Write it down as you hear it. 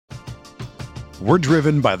We're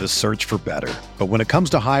driven by the search for better. But when it comes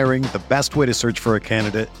to hiring, the best way to search for a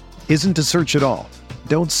candidate isn't to search at all.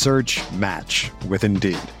 Don't search, match with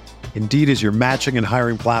Indeed. Indeed is your matching and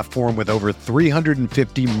hiring platform with over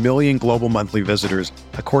 350 million global monthly visitors,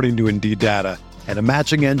 according to Indeed data, and a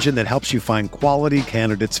matching engine that helps you find quality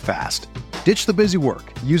candidates fast. Ditch the busy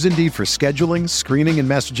work. Use Indeed for scheduling, screening, and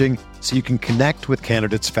messaging so you can connect with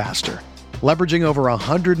candidates faster. Leveraging over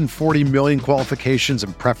 140 million qualifications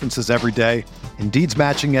and preferences every day, Indeed's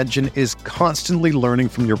matching engine is constantly learning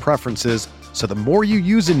from your preferences, so the more you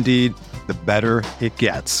use Indeed, the better it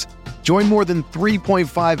gets. Join more than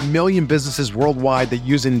 3.5 million businesses worldwide that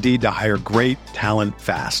use Indeed to hire great talent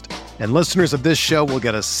fast. And listeners of this show will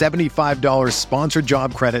get a $75 sponsored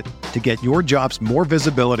job credit to get your jobs more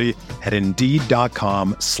visibility at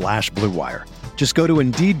Indeed.com/Blue Wire. Just go to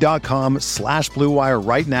Indeed.com/Blue Wire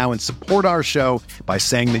right now and support our show by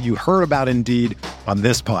saying that you heard about Indeed on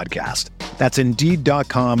this podcast. That's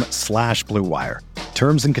Indeed.com/Blue Wire.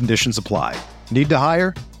 Terms and conditions apply. Need to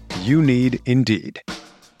hire? You need Indeed.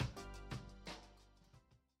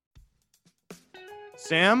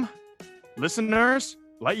 Sam, listeners,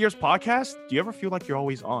 Light Years Podcast, do you ever feel like you're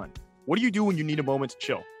always on? What do you do when you need a moment to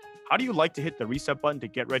chill? How do you like to hit the reset button to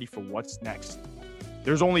get ready for what's next?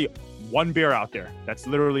 There's only one beer out there that's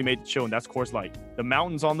literally made to chill, and that's Coors Light. The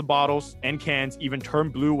mountains on the bottles and cans even turn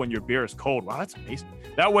blue when your beer is cold. Wow, that's amazing.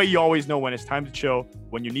 That way you always know when it's time to chill.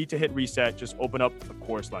 When you need to hit reset, just open up a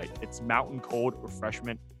Coors Light. It's mountain cold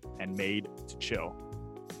refreshment and made to chill.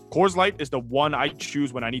 Coors Light is the one I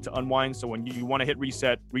choose when I need to unwind. So when you want to hit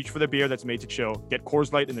reset, reach for the beer that's made to chill. Get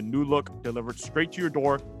Coors Light in the new look, delivered straight to your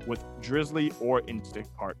door with Drizzly or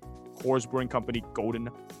Instacart. Coors Brewing Company, Golden,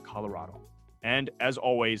 Colorado. And as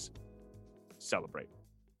always, celebrate.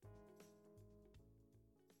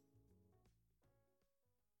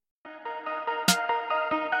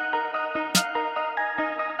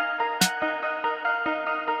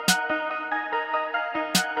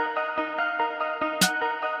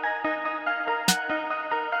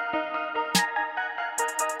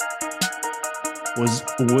 Was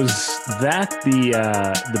that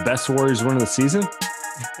the best Warriors win of the season?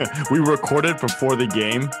 We recorded before the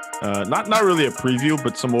game. Not really a preview,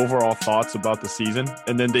 but some overall thoughts about the season.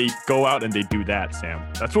 And then they go out and they do that, Sam.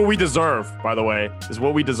 That's what we deserve, by the way, is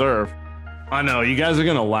what we deserve. I know. You guys are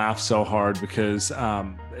going to laugh so hard because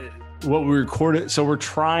what we recorded. So we're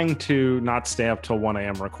trying to not stay up till 1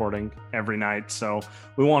 a.m. recording every night. So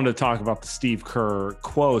we wanted to talk about the Steve Kerr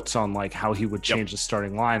quotes on like how he would change the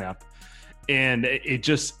starting lineup. And it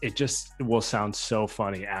will sound so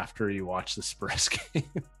funny after you watch the Spurs game.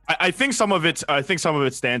 I think some of it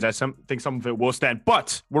stands. I think some of it will stand.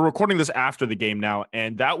 But we're recording this after the game now,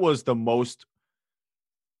 and that was the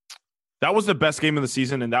best game of the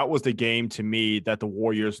season, and that was the game to me that the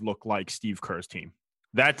Warriors looked like Steve Kerr's team.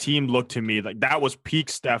 That team looked to me like that was peak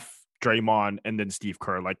Steph, Draymond, and then Steve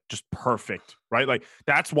Kerr, like just perfect, right? Like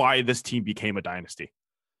that's why this team became a dynasty.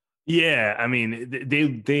 Yeah, I mean,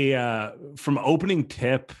 they from opening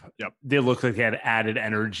tip, they look like they had added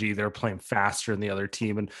energy. They're playing faster than the other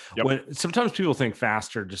team, and when sometimes people think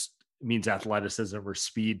faster just means athleticism or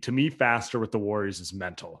speed. To me, faster with the Warriors is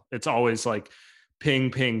mental. It's always like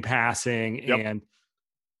ping passing, and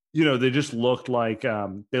they just looked like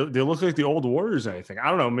they look like the old Warriors. Or anything, I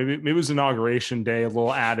don't know. Maybe it was inauguration day, a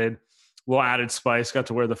little added spice. Got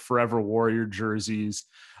to wear the Forever Warrior jerseys.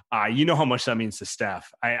 You know how much that means to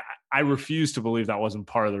Steph. I refuse to believe that wasn't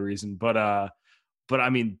part of the reason, but I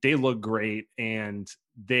mean, they look great, and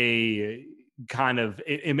they kind of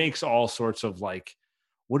it makes all sorts of like,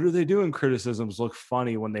 what are they doing? Criticisms look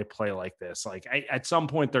funny when they play like this. Like at some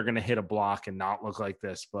point they're going to hit a block and not look like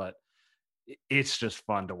this, but it's just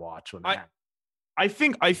fun to watch when that. I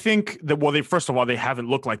think that first of all they haven't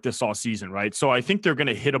looked like this all season, right? So I think they're going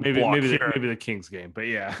to hit a block maybe here. Maybe the Kings game, but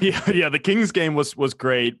yeah. The Kings game was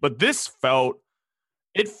great, but this felt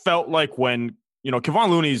like when Kevon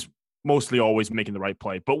Looney's mostly always making the right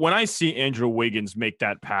play, but when I see Andrew Wiggins make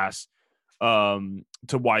that pass to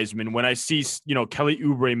Wiseman, when I see Kelly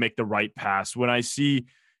Oubre make the right pass, when I see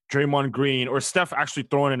Draymond Green or Steph actually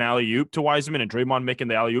throwing an alley-oop to Wiseman and Draymond making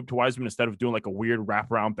the alley-oop to Wiseman instead of doing like a weird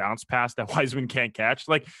wraparound bounce pass that Wiseman can't catch.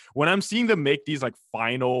 Like when I'm seeing them make these like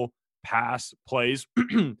final pass plays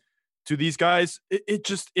to these guys,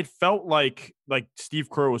 it felt like Steve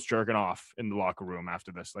Kerr was jerking off in the locker room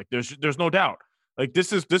after this. Like there's no doubt. Like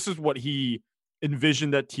this is what he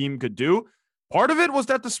envisioned that team could do. Part of it was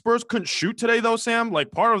that the Spurs couldn't shoot today though, Sam.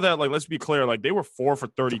 Like part of that, like let's be clear, like they were 4 for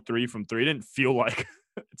 33 from three. It didn't feel like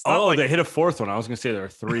they hit a fourth one. I was going to say they were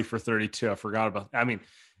 3 for 32. I forgot about. I mean,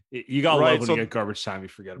 you got to love when you get garbage time. You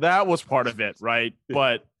forget about that was part of it, right?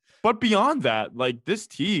 But But beyond that, like this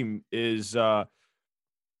team is,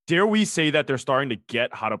 dare we say that they're starting to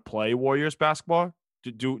get how to play Warriors basketball?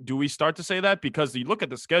 Do we start to say that? Because you look at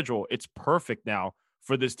the schedule, it's perfect now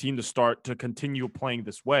for this team to start to continue playing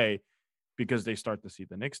this way, because they start to see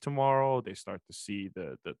the Knicks tomorrow. They start to see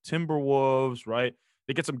the Timberwolves, right?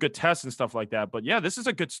 They get some good tests and stuff like that. But yeah, this is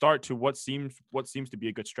a good start to what seems to be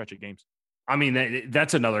a good stretch of games. I mean,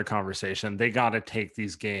 that's another conversation. They got to take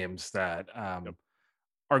these games that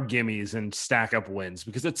are gimmies and stack up wins,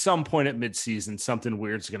 because at some point at midseason, something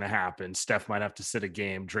weird's going to happen. Steph might have to sit a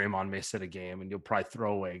game. Draymond may sit a game, and you'll probably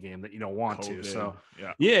throw away a game that you don't want to. So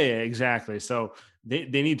yeah, exactly. So they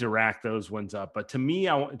need to rack those wins up. But to me,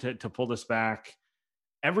 I want to pull this back.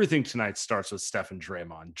 Everything tonight starts with Steph and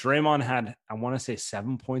Draymond. Draymond had, I want to say,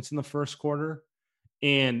 7 points in the first quarter.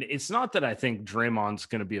 And it's not that I think Draymond's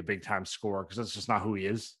going to be a big time scorer, because that's just not who he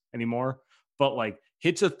is anymore. But like,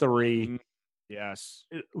 hits a three. Yes.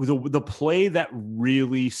 The play that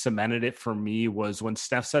really cemented it for me was when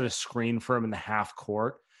Steph set a screen for him in the half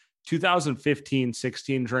court.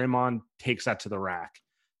 2015-16 Draymond takes that to the rack.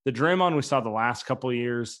 The Draymond we saw the last couple of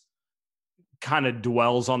years kind of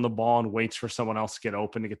dwells on the ball and waits for someone else to get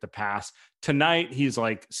open to get the pass. Tonight, he's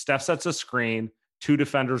like, Steph sets a screen, 2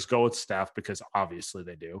 defenders go with Steph, because obviously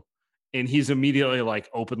they do. And he's immediately like,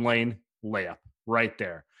 open lane, layup right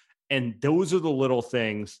there. And those are the little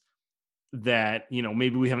things that, you know,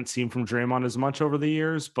 maybe we haven't seen from Draymond as much over the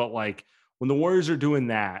years, but like when the Warriors are doing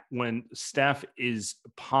that, when Steph is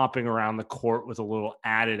popping around the court with a little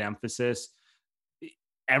added emphasis,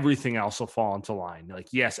 everything else will fall into line. Like,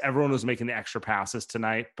 yes, everyone was making the extra passes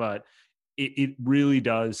tonight, but it really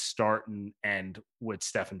does start and end with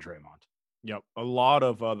Steph and Draymond. Yep. A lot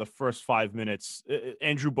of the first 5 minutes.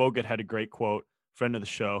 Andrew Bogut had a great quote, friend of the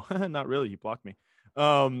show. Not really. He blocked me.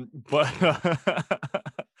 But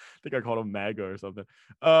I think I called him MAGA or something.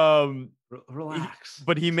 Relax.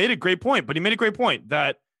 But he made a great point.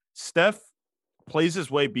 That Steph plays his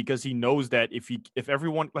way because he knows that if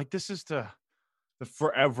everyone, like, this is the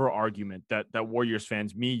forever argument that Warriors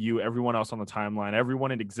fans, me, you, everyone else on the timeline,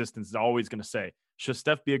 everyone in existence is always going to say, should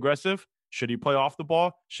Steph be aggressive? Should he play off the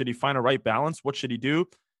ball? Should he find a right balance? What should he do?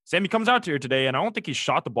 Sammy comes out here today, and I don't think he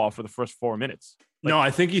shot the ball for the first 4 minutes. No,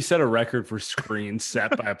 I think he set a record for screens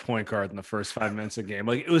set by a point guard in the first 5 minutes of the game.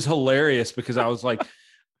 Like, it was hilarious because I was like,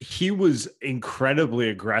 he was incredibly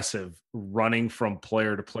aggressive running from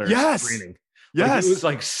player to player. Yes. Screening. Yes. Like, it was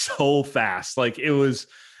like so fast. Like it's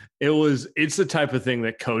the type of thing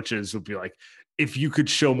that coaches would be like, if you could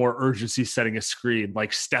show more urgency setting a screen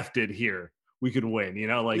like Steph did here, we could win, you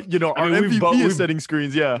know, like, you know, our MVP is setting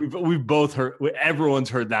screens. Yeah. We've both heard, everyone's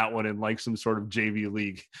heard that one in like some sort of JV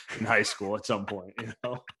league in high school at some point, you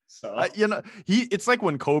know? So, you know, it's like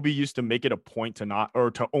when Kobe used to make it a point to not,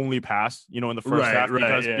 or to only pass, you know, in the first half,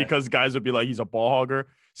 because guys would be like, he's a ball hogger.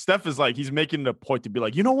 Steph is like, he's making it a point to be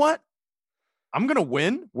like, you know what? I'm going to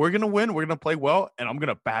win. We're going to win. We're going to play well. And I'm going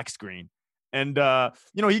to back screen. And,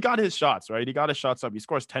 you know, he got his shots, right? He got his shots up. He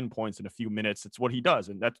scores 10 points in a few minutes. It's what he does.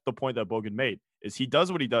 And that's the point that Bogut made, is he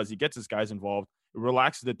does what he does. He gets his guys involved,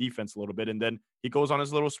 relaxes the defense a little bit, and then he goes on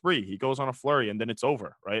his little spree. He goes on a flurry, and then it's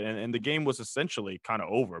over, right? And the game was essentially kind of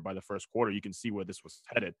over by the first quarter. You can see where this was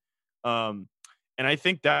headed. And I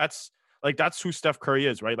think that's who Steph Curry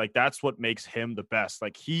is, right? Like, that's what makes him the best.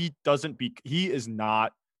 Like, he is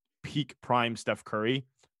not peak prime Steph Curry,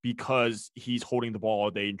 because he's holding the ball all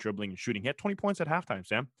day and dribbling and shooting. He had 20 points at halftime,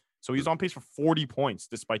 Sam. So he's on pace for 40 points,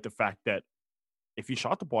 despite the fact that if he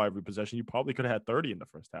shot the ball every possession, you probably could have had 30 in the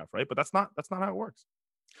first half, right? But that's not how it works.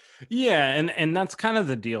 Yeah, and that's kind of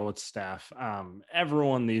the deal with Steph.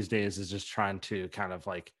 Everyone these days is just trying to kind of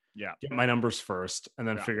like get my numbers first and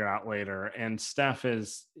then figure it out later. And Steph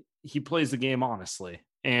he plays the game honestly.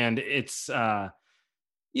 And it's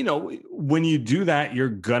you know, when you do that, you're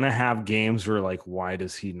going to have games where like, why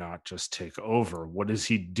does he not just take over? What is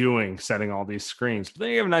he doing setting all these screens? But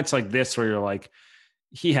then you have nights like this where you're like,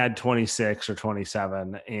 he had 26 or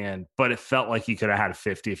 27, but it felt like he could have had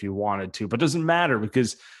 50 if he wanted to, but it doesn't matter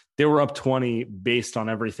because they were up 20 based on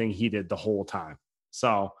everything he did the whole time.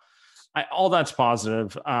 So all that's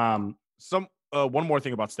positive. One more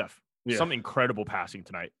thing about Steph, some incredible passing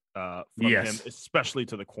tonight from him, especially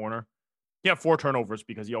to the corner. He had 4 turnovers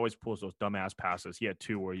because he always pulls those dumbass passes. He had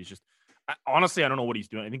 2 where he's just, honestly, I don't know what he's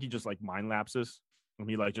doing. I think he just like mind lapses and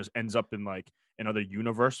he like just ends up in like another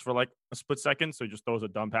universe for like a split second. So he just throws a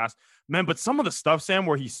dumb pass, man. But some of the stuff, Sam,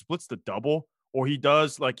 where he splits the double, or he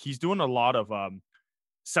does like, he's doing a lot of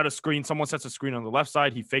set a screen. Someone sets a screen on the left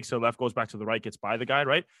side. He fakes to the left, goes back to the right, gets by the guy,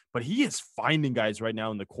 right? But he is finding guys right now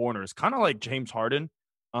in the corners, kind of like James Harden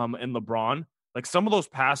and LeBron. Like some of those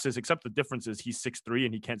passes, except the difference is he's 6'3"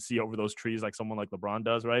 and he can't see over those trees like someone like LeBron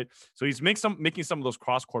does, right? So he's making some of those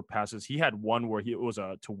cross-court passes. He had one where it was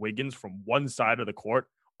to Wiggins from one side of the court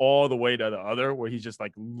all the way to the other, where he's just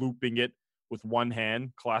like looping it with one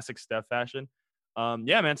hand, classic Steph fashion.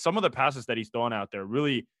 Yeah, man, some of the passes that he's throwing out there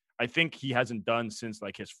really, I think he hasn't done since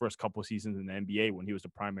like his first couple seasons in the NBA when he was the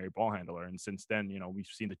primary ball handler. And since then, we've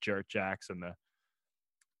seen the Jarrett Jacks and the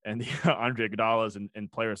Andre Iguodala's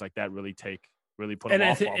and players like that really put him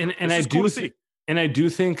off. And I do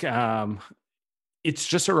think it's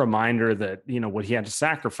just a reminder that, what he had to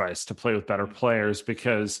sacrifice to play with better players,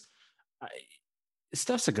 because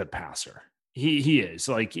Steph's a good passer. He is.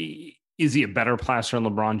 Like, is he a better passer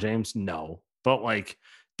than LeBron James? No. But like,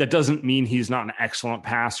 that doesn't mean he's not an excellent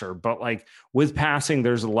passer. But like with passing,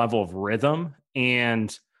 there's a level of rhythm.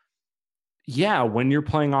 And yeah, when you're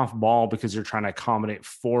playing off ball because you're trying to accommodate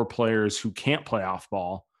 4 players who can't play off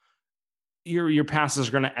ball, your passes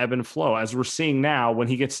are going to ebb and flow. As we're seeing now, when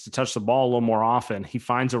he gets to touch the ball a little more often, he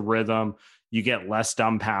finds a rhythm. You get less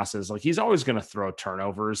dumb passes. Like, he's always going to throw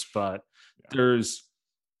turnovers, but there's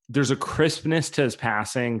a crispness to his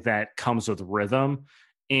passing that comes with rhythm.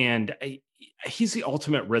 And he's the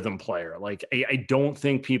ultimate rhythm player. Like, I don't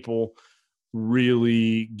think people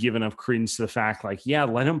really give enough credence to the fact, like, yeah,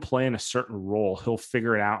 let him play in a certain role. He'll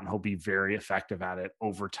figure it out and he'll be very effective at it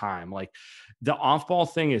over time. Like, the off-ball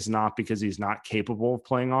thing is not because he's not capable of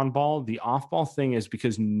playing on ball. The off-ball thing is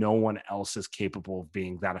because no one else is capable of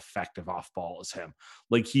being that effective off-ball as him.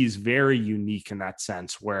 Like, he's very unique in that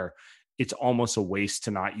sense where it's almost a waste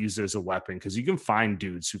to not use it as a weapon, because you can find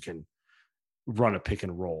dudes who can run a pick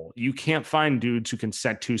and roll. You can't find dudes who can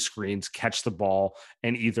set 2 screens, catch the ball,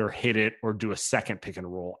 and either hit it or do a second pick and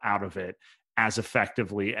roll out of it as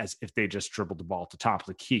effectively as if they just dribbled the ball at the top of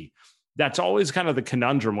the key. That's always kind of the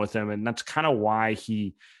conundrum with him. And that's kind of why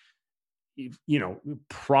he,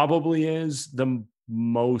 probably is the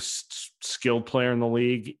most skilled player in the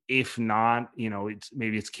league. If not, it's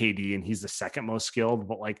KD and he's the second most skilled,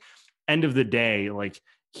 but like, end of the day, like,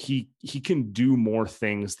 he can do more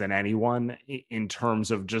things than anyone in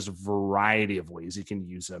terms of just variety of ways he can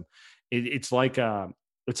use them. It's like a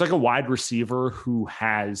wide receiver who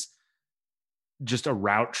has just a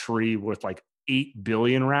route tree with like 8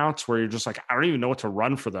 billion routes where you're just like, I don't even know what to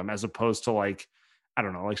run for them, as opposed to like, I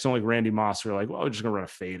don't know, like someone like Randy Moss, where you're like, well, we're just gonna run a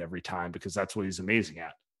fade every time because that's what he's amazing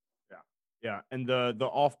at. Yeah, and the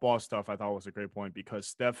off-ball stuff I thought was a great point, because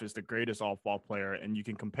Steph is the greatest off-ball player, and you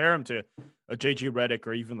can compare him to a JJ Redick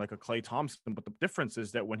or even like a Klay Thompson, but the difference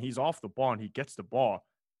is that when he's off the ball and he gets the ball,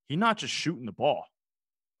 he's not just shooting the ball.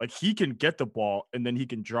 Like, he can get the ball and then he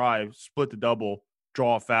can drive, split the double,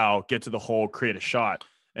 draw a foul, get to the hole, create a shot.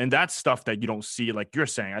 And that's stuff that you don't see. Like you're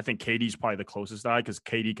saying, I think KD's probably the closest guy because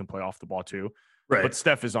KD can play off the ball too. Right. But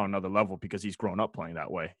Steph is on another level because he's grown up playing that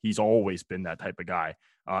way. He's always been that type of guy.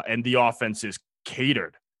 And the offense is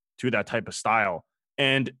catered to that type of style.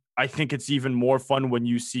 And I think it's even more fun when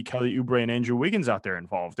you see Kelly Oubre and Andrew Wiggins out there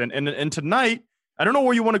involved. And tonight, I don't know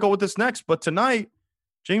where you want to go with this next, but tonight,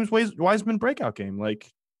 James Wiseman breakout game,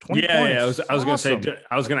 like 20 points. Yeah. I was going to say,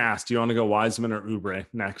 I was going to ask, do you want to go Wiseman or Oubre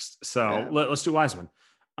next? So let's do Wiseman.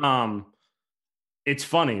 It's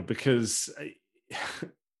funny because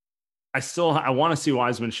I want to see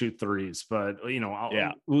Wiseman shoot threes, but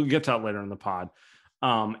we'll get to that later in the pod.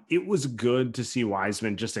 It was good to see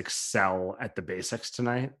Wiseman just excel at the basics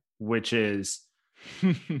tonight, which is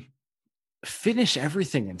finish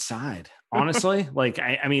everything inside. Honestly, like,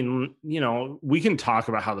 I mean, we can talk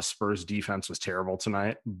about how the Spurs defense was terrible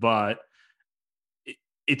tonight, but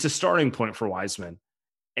it's a starting point for Wiseman.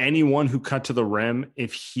 Anyone who cut to the rim,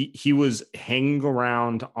 if he was hanging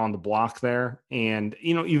around on the block there, and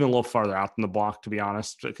even a little farther out than the block, to be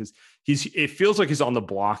honest, because it feels like he's on the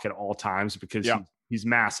block at all times because he's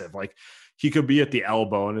massive. Like, he could be at the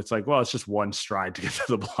elbow and it's like, well, it's just one stride to get to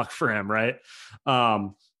the block for him, right?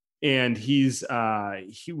 And he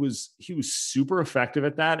was super effective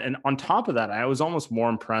at that. And on top of that, I was almost more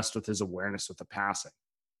impressed with his awareness with the passing.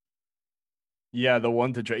 Yeah, the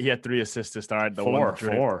one to he had 3 assists to start. The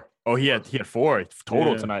four. Oh, he had 4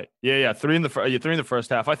 total tonight. Yeah, 3 in the first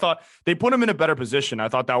half. I thought they put him in a better position. I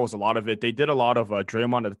thought that was a lot of it. They did a lot of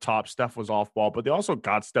Draymond at the top. Steph was off ball, but they also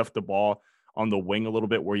got Steph the ball on the wing a little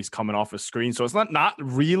bit where he's coming off a screen. So it's not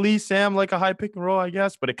really, Sam, like a high pick and roll, I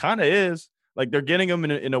guess, but it kind of is. Like, they're getting him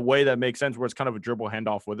in a way that makes sense, where it's kind of a dribble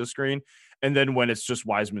handoff with a screen. And then when it's just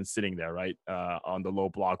Wiseman sitting there, right, on the low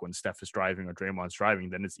block when Steph is driving or Draymond's driving,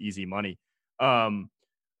 then it's easy money.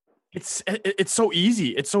 It's so easy.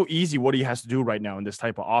 It's so easy what he has to do right now in this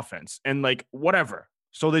type of offense. And like, whatever.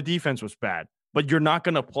 So the defense was bad, but you're not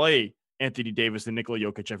going to play Anthony Davis and Nikola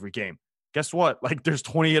Jokic every game. guess what? Like, there's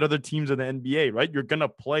 28 other teams in the NBA, right? You're gonna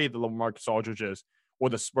play the LaMarcus Aldridges or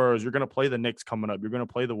the Spurs. You're gonna play the Knicks coming up. You're gonna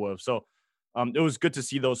play the Wolves. So it was good to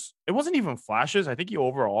see those. It wasn't even flashes. I think he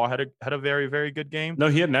overall had a very, very good game. No,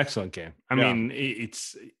 he had an excellent game. I mean,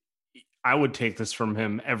 I would take this from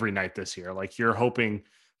him every night this year. Like, you're hoping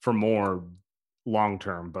for more long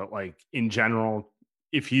term, but like in general,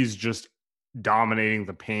 if he's just dominating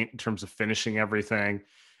the paint in terms of finishing everything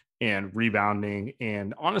and rebounding,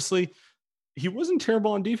 and honestly, he wasn't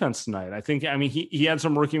terrible on defense tonight. I mean, he had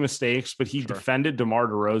some rookie mistakes, but he defended DeMar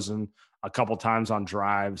DeRozan a couple times on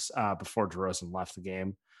drives before DeRozan left the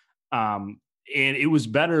game. And it was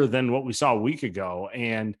better than what we saw a week ago.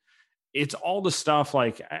 And it's all the stuff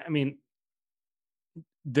like, I mean,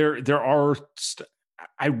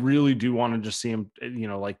 I really do want to just see him,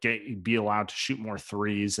 like be allowed to shoot more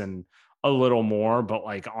threes and a little more, but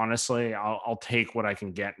like, honestly, I'll take what I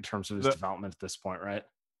can get in terms of his development at this point. Right.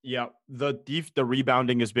 Yeah. The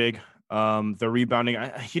rebounding is big. The rebounding,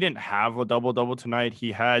 he didn't have a double tonight.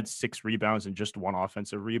 He had 6 rebounds and just 1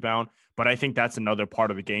 offensive rebound. But I think that's another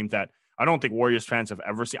part of the game that I don't think Warriors fans have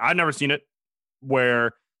ever seen. I've never seen it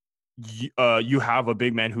where you have a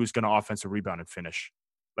big man who's going to offensive rebound and finish.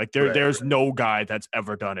 Like there's no guy that's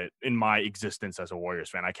ever done it in my existence as a Warriors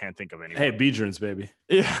fan. I can't think of anyone. Hey, Biedrins, baby.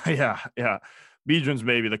 Yeah. Biedrins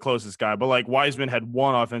maybe the closest guy, but like Wiseman had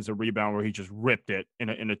 1 offensive rebound where he just ripped it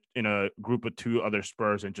in a group of 2 other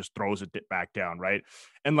Spurs and just throws it back down, right?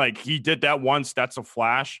 And like he did that once, that's a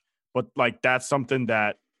flash, but like that's something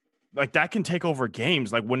that like that can take over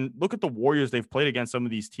games. Like look at the Warriors, they've played against some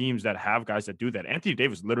of these teams that have guys that do that. Anthony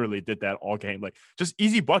Davis literally did that all game, like just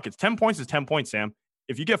easy buckets. 10 points is 10 points, Sam.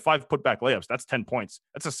 If you get 5 putback layups, that's 10 points.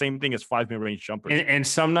 That's the same thing as 5 mid-range jumpers. And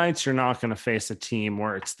some nights you're not going to face a team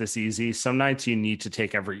where it's this easy. Some nights you need to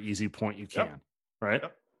take every easy point you can. Yep. Right?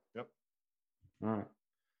 Yep. All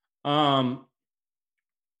right.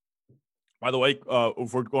 By the way,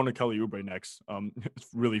 if we're going to Kelly Oubre next, it's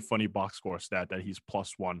really funny box score stat that he's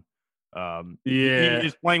 +1.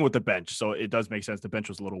 He's playing with the bench, so it does make sense. The bench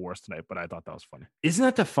was a little worse tonight, but I thought that was funny. Isn't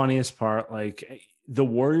that the funniest part? Like the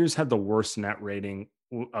Warriors had the worst net rating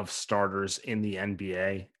of starters in the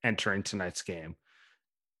NBA entering tonight's game.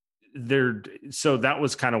 So that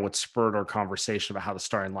was kind of what spurred our conversation about how the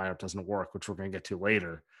starting lineup doesn't work, which we're going to get to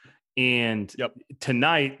later. And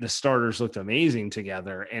tonight the starters looked amazing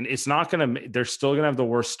together, and it's not going to, they're still going to have the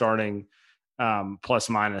worst starting plus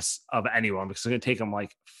minus of anyone, because it's going to take them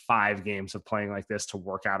like 5 games of playing like this to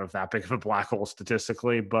work out of that big of a black hole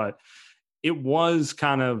statistically. But it was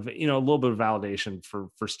kind of, a little bit of validation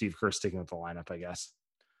for Steve Kerr sticking with the lineup, I guess.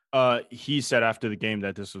 He said after the game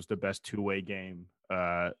that this was the best 2-way game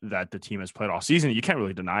that the team has played all season. You can't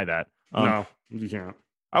really deny that. No, you can't.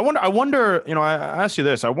 I wonder, I asked you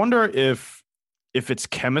this. I wonder if it's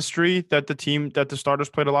chemistry that the starters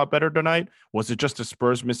played a lot better tonight. Was it just the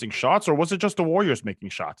Spurs missing shots, or was it just the Warriors making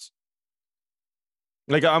shots?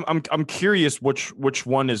 Like I'm curious which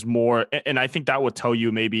one is more, and I think that would tell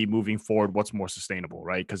you maybe moving forward what's more sustainable,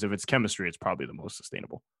 right? Because if it's chemistry, it's probably the most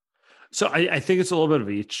sustainable. So I think it's a little bit of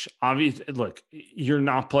each. Obviously, look, you're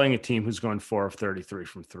not playing a team who's going 4 of 33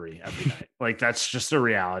 from 3 every night. Like that's just a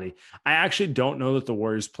reality. I actually don't know that the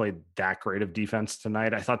Warriors played that great of defense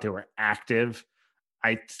tonight. I thought they were active.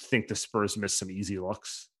 I think the Spurs missed some easy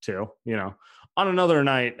looks too. On another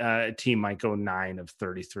night, a team might go 9 of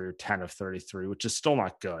 33 or 10 of 33, which is still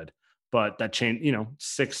not good. But that change,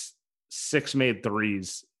 6 made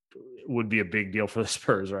threes would be a big deal for the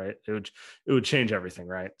Spurs, right? It would change everything,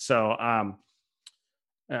 right? So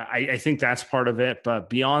I think that's part of it. But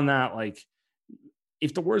beyond that, like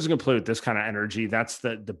if the Warriors are going to play with this kind of energy, that's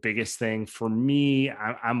the biggest thing for me.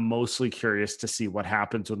 I'm mostly curious to see what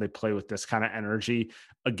happens when they play with this kind of energy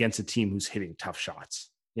against a team who's hitting tough shots.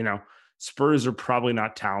 Spurs are probably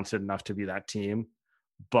not talented enough to be that team,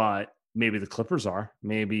 but maybe the Clippers are,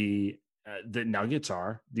 maybe the Nuggets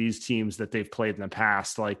are. These teams that they've played in the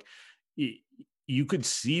past. Like you could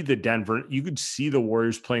see the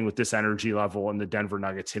Warriors playing with this energy level and the Denver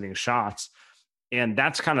Nuggets hitting shots. And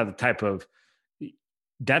that's kind of the type of,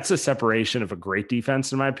 that's a separation of a great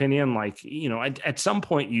defense, in my opinion. Like, at some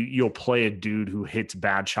point you'll play a dude who hits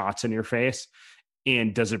bad shots in your face,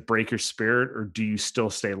 and does it break your spirit, or do you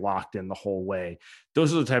still stay locked in the whole way?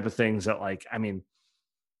 Those are the type of things that, like, I mean,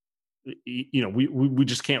 we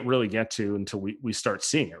just can't really get to until we start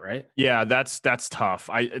seeing it, right? Yeah, that's tough.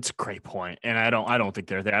 It's a great point, and I don't think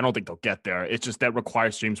they're there. I don't think they'll get there. It's just that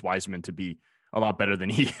requires James Wiseman to be a lot better than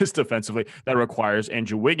he is defensively. That requires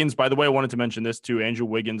Andrew Wiggins. By the way, I wanted to mention this too. Andrew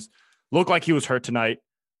Wiggins looked like he was hurt tonight.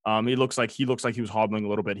 He looks like he was hobbling a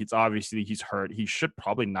little bit. He's hurt. He should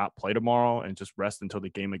probably not play tomorrow and just rest until the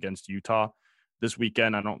game against Utah this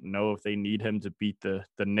weekend. I don't know if they need him to beat the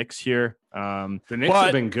Knicks here. The Knicks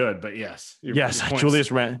have been good, but yes,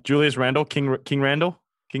 Julius Randle, King Randle,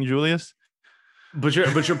 King Julius. But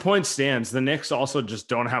your point stands. The Knicks also just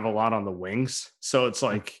don't have a lot on the wings, so it's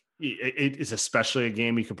like it is especially a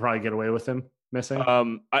game you could probably get away with him missing.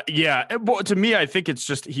 Well, to me, I think it's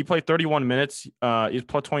just he played 31 minutes. He's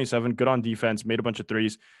plus 27, good on defense, made a bunch of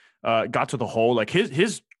threes, got to the hole. Like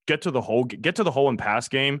his get to the hole and pass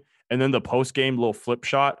game, and then the post game little flip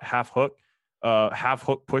shot, half hook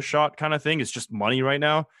push shot kind of thing is just money right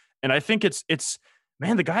now. And I think it's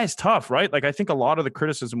man, the guy is tough, right? Like I think a lot of the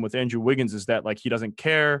criticism with Andrew Wiggins is that like he doesn't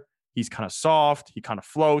care, he's kind of soft, he kind of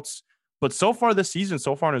floats. But so far this season,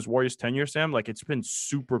 so far in his Warriors tenure, Sam, like it's been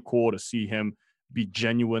super cool to see him be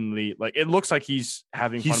genuinely like it looks like he's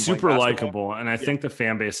having fun. He's super likable, and I think the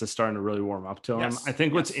fan base is starting to really warm up to him. I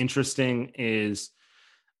think what's interesting is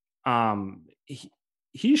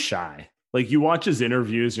he's shy. Like you watch his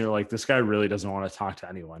interviews and you're like, this guy really doesn't want to talk to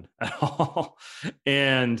anyone at all.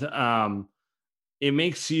 And it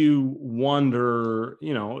makes you wonder,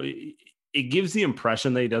 it gives the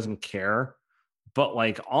impression that he doesn't care. But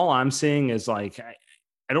like all I'm saying is like,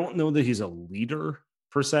 I don't know that he's a leader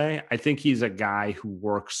per se. I think he's a guy who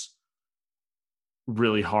works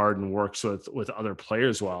really hard and works with other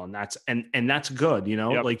players well. And that's good,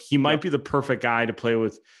 Yep. Like he might be the perfect guy to play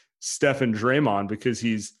with Steph and Draymond because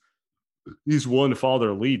he's willing to follow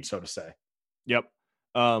their lead, so to say. Yep.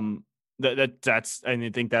 That's I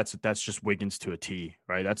think that's just Wiggins to a T,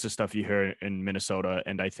 right? That's the stuff you hear in Minnesota.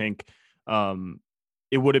 And I think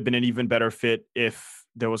it would have been an even better fit if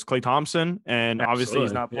there was Klay Thompson, and obviously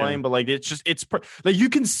he's not playing, but like it's like you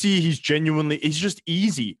can see he's just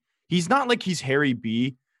easy. He's not like he's Harry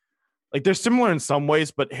B. Like they're similar in some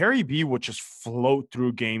ways, but Harry B would just float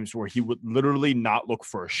through games where he would literally not look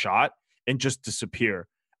for a shot and just disappear.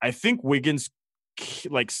 I think Wiggins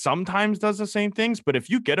like sometimes does the same things, but if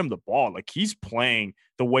you get him the ball, like he's playing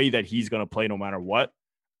the way that he's going to play no matter what.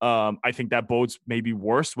 I think that bodes maybe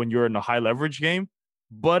worse when you're in a high leverage game.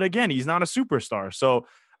 But again, he's not a superstar. So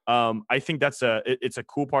I think it's a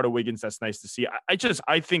cool part of Wiggins that's nice to see.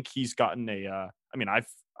 I think he's gotten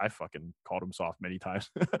I fucking called him soft many times,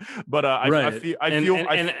 but I feel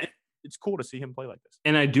it's cool to see him play like this.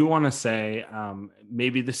 And I do want to say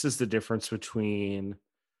maybe this is the difference between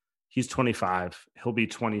he's 25, he'll be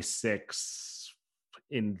 26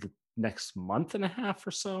 in the next month and a half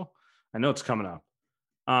or so. I know it's coming up.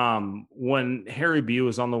 When Harry B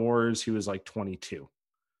was on the Warriors, he was like 22.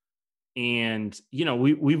 And,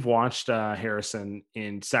 we've watched Harrison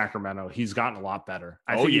in Sacramento. He's gotten a lot better.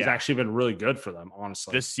 I think he's actually been really good for them,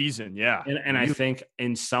 honestly. This season, yeah. And I think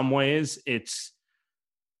in some ways, I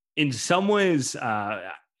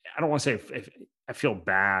don't want to say if I feel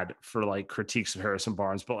bad for like critiques of Harrison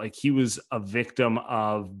Barnes, but like he was a victim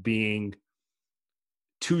of being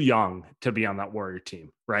too young to be on that Warrior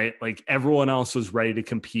team, right? Like everyone else was ready to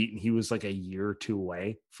compete and he was like a year or two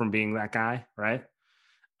away from being that guy, right?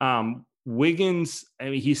 Wiggins, I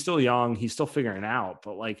mean, he's still young, he's still figuring it out,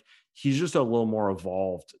 but like he's just a little more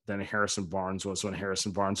evolved than Harrison Barnes was when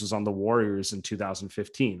Harrison Barnes was on the Warriors in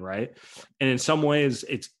 2015, right? And in some ways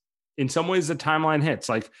the timeline hits.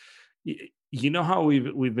 Like how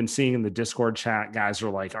we've been seeing in the Discord chat, guys are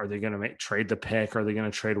like, are they going to trade the pick? Are they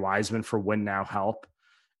going to trade Wiseman for win now help?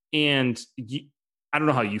 And I don't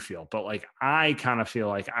know how you feel, but like I kind of feel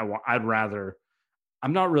like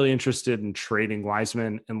I'm not really interested in trading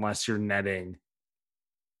Wiseman unless you're netting,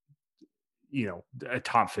 a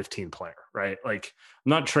top 15 player, right? Like I'm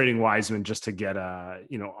not trading Wiseman just to get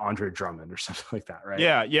Andre Drummond or something like that, right?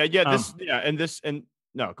 Yeah.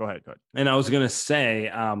 No, go ahead. And I was going to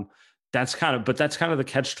say, that's kind of the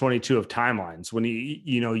catch-22 of timelines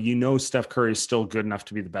when Steph Curry is still good enough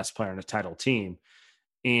to be the best player in a title team.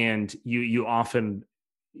 And you often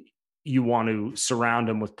want to surround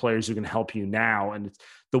him with players who can help you now. And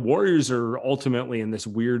the Warriors are ultimately in this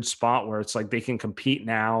weird spot where it's like they can compete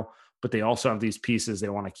now, but they also have these pieces they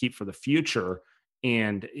want to keep for the future.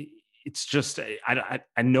 And it's just, I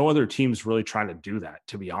no other team's really trying to do that,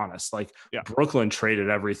 to be honest. Like Brooklyn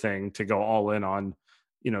traded everything to go all in on,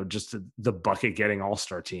 just the bucket getting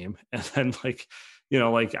all-star team. And then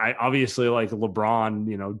I obviously like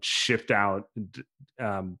LeBron, shipped out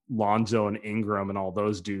Lonzo and Ingram and all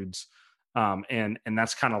those dudes. And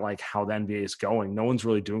that's kind of like how the NBA is going. No one's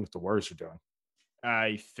really doing what the Warriors are doing.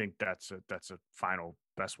 I think that's a final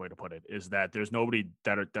best way to put it, is that there's nobody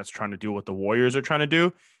that's trying to do what the Warriors are trying to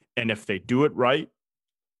do. And if they do it right,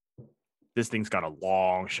 this thing's got a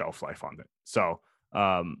long shelf life on it. So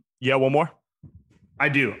Yeah, one more. I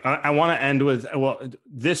do. I want to end with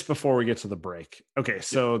this before we get to the break. Okay,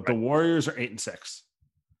 so the Warriors are 8-6.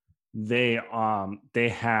 They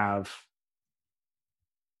have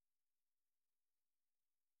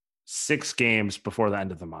 6 games before the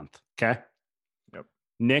end of the month. Okay. Yep.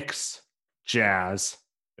 Knicks, Jazz.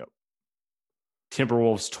 Yep.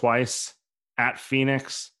 Timberwolves twice, at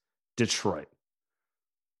Phoenix, Detroit.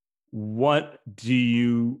 What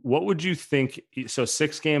would you think? So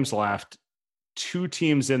 6 games left, 2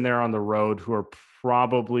 teams in there on the road who are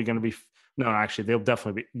probably going to be, no, actually they'll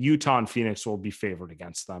definitely be, Utah and Phoenix will be favored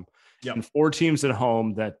against them. Yep. And 4 teams at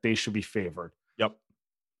home that they should be favored. Yep.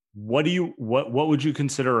 What would you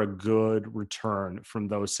consider a good return from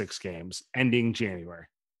those 6 games ending January?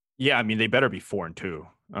 Yeah, I mean, they better be 4-2.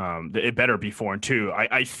 It better be 4-2.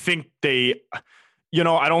 I think they,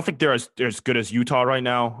 I don't think they're as good as Utah right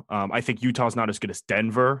now. I think Utah's not as good as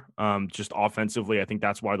Denver. Just offensively, I think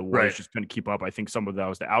that's why the Warriors just couldn't keep up. I think some of that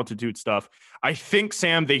was the altitude stuff. I think,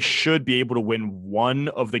 Sam, they should be able to win one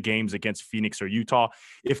of the games against Phoenix or Utah.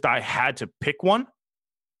 If I had to pick one,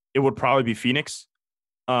 it would probably be Phoenix.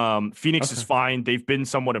 Phoenix is fine. They've been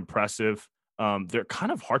somewhat impressive. They're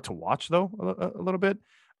kind of hard to watch though, a little bit.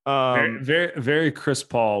 Very, very, very Chris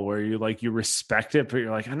Paul, where you respect it, but you're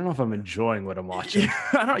like, I don't know if I'm enjoying what I'm watching.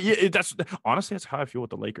 That's honestly, that's how I feel with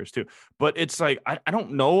the Lakers too. But it's like I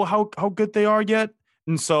don't know how good they are yet,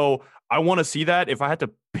 and so I want to see that. If I had to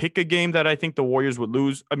pick a game that I think the Warriors would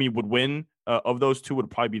win of those two, would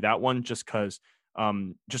probably be that one, just because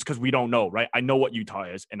we don't know, right? I know what Utah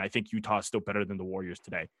is, and I think Utah is still better than the Warriors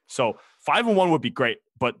today. So 5-1 would be great,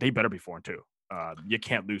 but they better be 4-2. You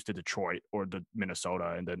can't lose to Detroit or the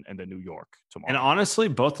Minnesota and then New York tomorrow. And honestly,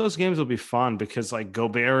 both those games will be fun because like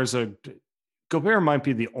Gobert might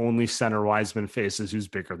be the only center Wiseman faces who's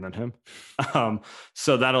bigger than him.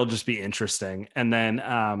 So that'll just be interesting. And then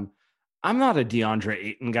I'm not a DeAndre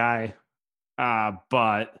Ayton guy,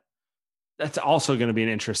 but that's also going to be an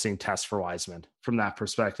interesting test for Wiseman from that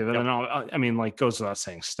perspective. And then, goes without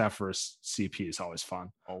saying, Steph versus CP is always fun.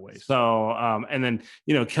 Always. So, and then,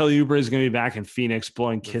 Kelly Oubre is going to be back in Phoenix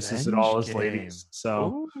blowing kisses at all his ladies.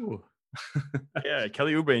 So, yeah,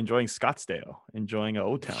 Kelly Oubre enjoying Scottsdale, enjoying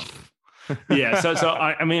O-Town. Yeah. So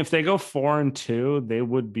if they go 4-2, they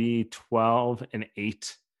would be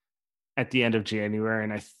 12-8 at the end of January.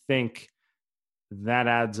 And I think that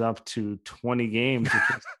adds up to 20 games.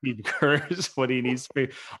 Steve Kerr is what he needs to be.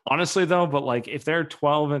 Honestly, though, but like if they're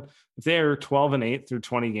 12-8 through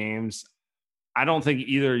 20 games, I don't think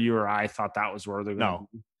either you or I thought that was where they're going.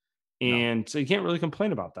 No. So you can't really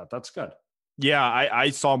complain about that. That's good. Yeah, I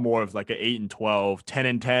saw more of like an 8-12,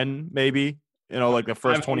 10-10, maybe. Like the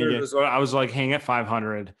first 20 games. I was like, hang at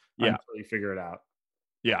 500 until you figure it out.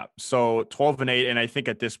 Yeah, so 12-8, and I think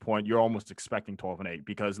at this point you're almost expecting 12-8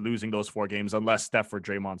 because losing those 4 games, unless Steph's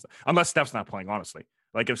not playing, honestly.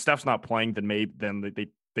 Like if Steph's not playing, then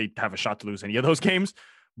they have a shot to lose any of those games.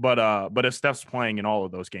 But if Steph's playing in all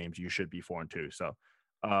of those games, you should be 4-2. So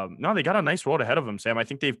no, they got a nice road ahead of them, Sam. I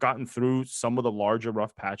think they've gotten through some of the larger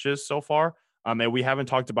rough patches so far. And we haven't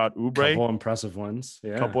talked about Oubre. Couple impressive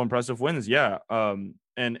wins, yeah.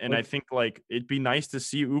 And I think like it'd be nice to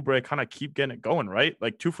see Oubre kind of keep getting it going, right?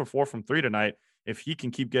 Like 2 for 4 from 3 tonight. If he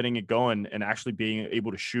can keep getting it going and actually being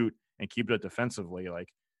able to shoot and keep it defensively, like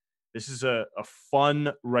this is a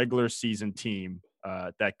fun regular season team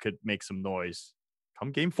that could make some noise.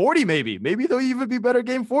 Come game 40, maybe they'll even be better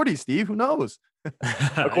game 40. Steve, who knows?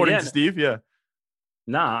 According to Steve, yeah.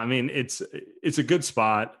 Nah, I mean it's a good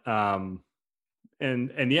spot. And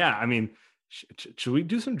yeah, I mean, should we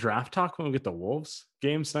do some draft talk when we get the Wolves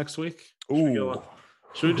games next week?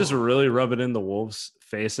 Should we just really rub it in the Wolves'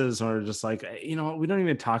 faces, or just like, we don't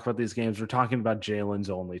even talk about these games. We're talking about Jalen's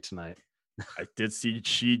only tonight. I did see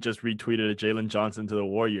she just retweeted a Jalen Johnson to the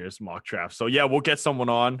Warriors mock draft. So yeah, we'll get someone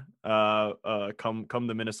on come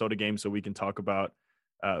the Minnesota game so we can talk about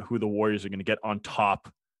who the Warriors are going to get on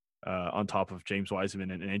top of James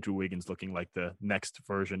Wiseman and Andrew Wiggins looking like the next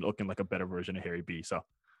version, looking like a better version of Harry B. So,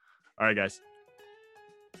 all right, guys.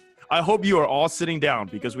 I hope you are all sitting down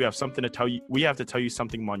because we have something to tell you. We have to tell you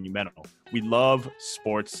something monumental. We love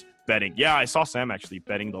sports betting. Yeah, I saw Sam actually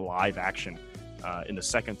betting the live action in the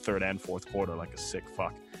second, third, and fourth quarter like a sick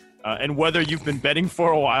fuck. And whether you've been betting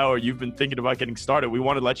for a while or you've been thinking about getting started, we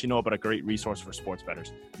want to let you know about a great resource for sports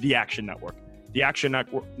bettors, the Action Network. The Action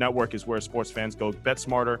Network is where sports fans go bet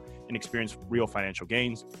smarter and experience real financial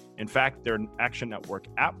gains. In fact, their Action Network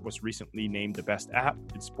app was recently named the best app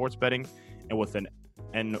in sports betting. And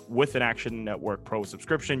with an Action Network Pro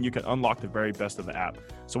subscription, you can unlock the very best of the app.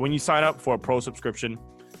 So when you sign up for a Pro subscription,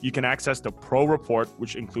 You can access the Pro Report,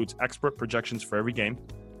 which includes expert projections for every game.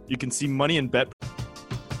 You can see money and bet.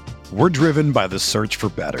 We're driven by the search for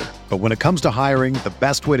better. But when it comes to hiring, the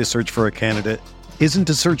best way to search for a candidate isn't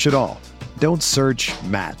to search at all. Don't search,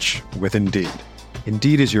 match with Indeed.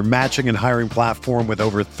 Indeed is your matching and hiring platform with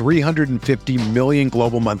over 350 million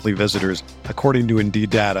global monthly visitors, according to Indeed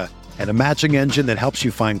data, and a matching engine that helps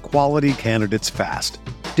you find quality candidates fast.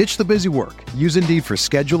 Ditch the busy work. Use Indeed for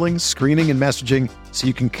scheduling, screening, and messaging so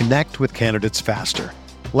you can connect with candidates faster.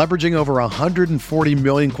 Leveraging over 140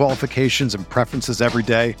 million qualifications and preferences every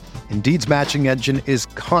day, Indeed's matching engine is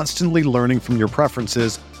constantly learning from your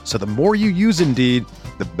preferences, so the more you use Indeed,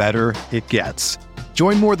 the better it gets.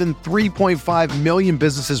 Join more than 3.5 million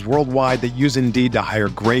businesses worldwide that use Indeed to hire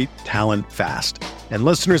great talent fast. And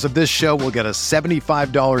listeners of this show will get a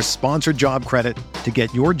 $75 sponsored job credit to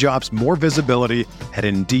get your jobs more visibility at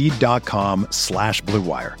Indeed.com/Blue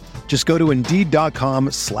Wire. Just go to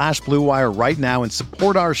Indeed.com/Blue Wire right now and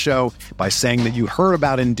support our show by saying that you heard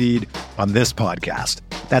about Indeed on this podcast.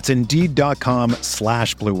 That's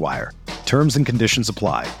Indeed.com/Blue Wire. Terms and conditions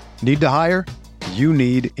apply. Need to hire? You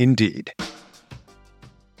need Indeed.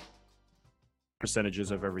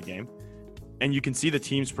 Percentages of every game. And you can see the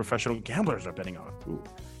teams professional gamblers are betting on. Ooh.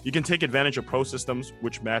 You can take advantage of pro systems,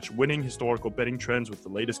 which match winning historical betting trends with the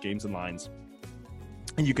latest games and lines.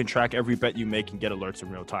 And you can track every bet you make and get alerts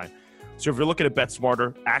in real time. So if you're looking to bet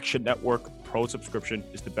smarter, Action Network Pro subscription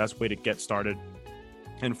is the best way to get started.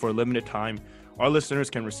 And for a limited time, our listeners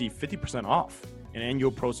can receive 50% off an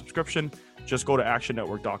annual pro subscription. Just go to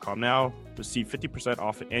actionnetwork.com now. Receive 50%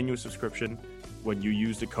 off an annual subscription when you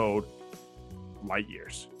use the code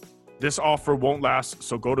LIGHTYEARS. This offer won't last,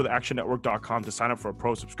 so go to actionnetwork.com to sign up for a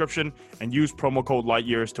pro subscription and use promo code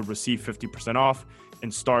LIGHTYEARS to receive 50% off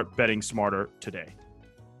and start betting smarter today.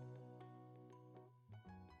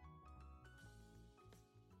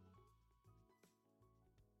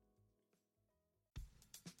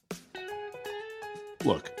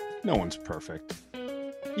 Look, no one's perfect.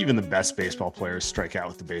 Even the best baseball players strike out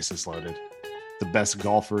with the bases loaded. The best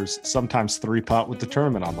golfers sometimes three-putt with the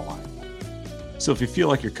tournament on the line. So if you feel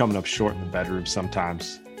like you're coming up short in the bedroom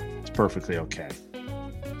sometimes, it's perfectly okay.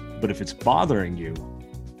 But if it's bothering you,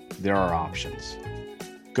 there are options.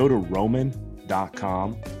 Go to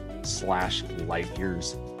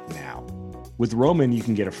Roman.com/lightyears now. With Roman, you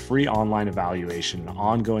can get a free online evaluation and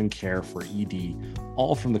ongoing care for ED,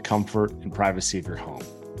 all from the comfort and privacy of your home.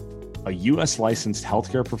 A U.S. licensed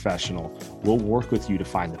healthcare professional will work with you to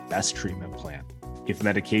find the best treatment plan. If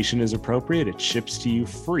medication is appropriate, it ships to you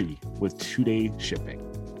free with 2-day shipping.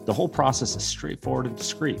 The whole process is straightforward and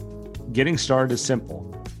discreet. Getting started is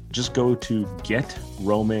simple. Just go to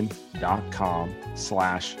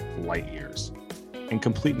getroman.com/lightyears and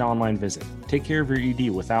complete an online visit. Take care of your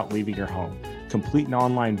ED without leaving your home. Complete an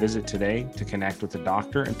online visit today to connect with a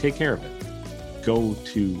doctor and take care of it. Go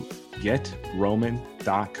to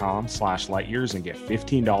getroman.com/lightyears and get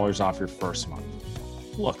 $15 off your first month.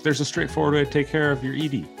 Look, there's a straightforward way to take care of your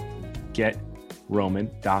ED.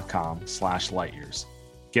 Getroman.com/lightyears.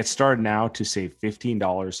 Get started now to save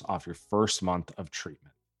 $15 off your first month of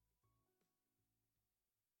treatment.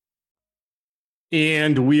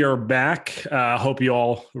 And we are back. Hope you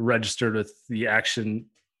all registered with the Action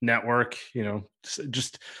Network. You know,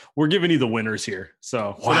 just we're giving you the winners here.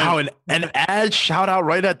 So wow, an ad shout out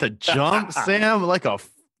right at the jump, Sam, like a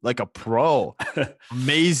pro.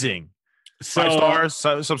 Amazing. So 5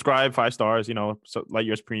 stars, subscribe, 5 stars. You know, so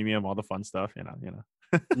Lightyears Premium, all the fun stuff. You know.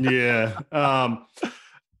 Yeah.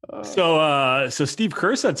 So Steve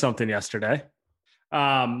Kerr said something yesterday.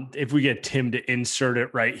 If we get Tim to insert it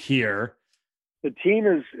right here. The team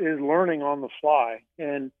is learning on the fly,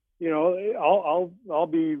 and you know, I'll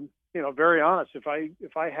be very honest. If I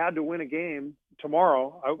had to win a game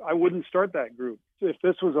tomorrow, I wouldn't start that group. If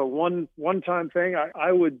this was a one-time thing,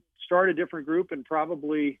 I would start a different group and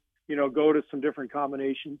probably go to some different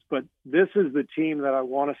combinations. But this is the team that I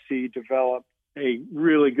want to see develop a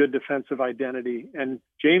really good defensive identity. And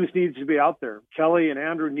James needs to be out there. Kelly and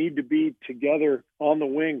Andrew need to be together on the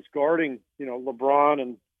wings, guarding, LeBron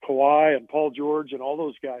and Kawhi and Paul George and all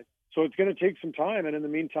those guys. So it's going to take some time. And in the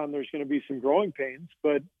meantime, there's going to be some growing pains,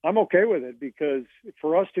 but I'm okay with it, because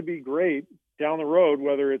for us to be great down the road,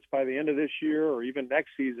 whether it's by the end of this year or even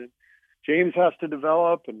next season, James has to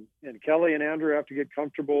develop and Kelly and Andrew have to get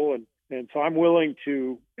comfortable. And so I'm willing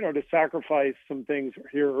to sacrifice some things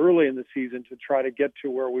here early in the season to try to get to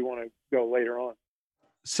where we want to go later on.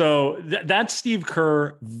 So that's Steve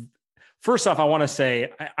Kerr. First off, I want to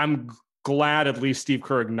say I'm glad at least Steve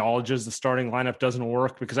Kerr acknowledges the starting lineup doesn't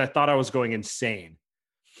work, because I thought I was going insane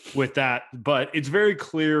with that. But it's very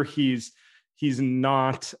clear he's he's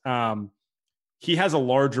not. He has a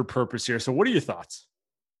larger purpose here. So what are your thoughts?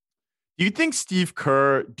 Do you think Steve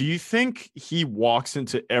Kerr, do you think he walks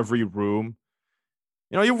into every room?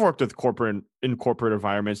 You know, you've worked with corporate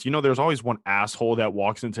environments. You know, there's always one asshole that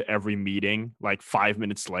walks into every meeting like 5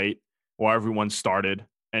 minutes late while everyone started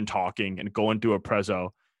and talking and going through a prezzo.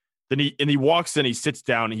 Then he walks in, he sits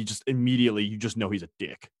down, and he just immediately, you just know he's a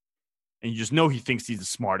dick. And you just know he thinks he's the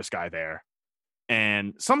smartest guy there.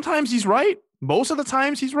 And sometimes he's right. Most of the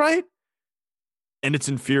times he's right. And it's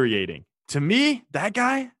infuriating. To me, that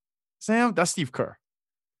guy, Sam, that's Steve Kerr.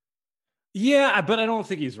 Yeah, but I don't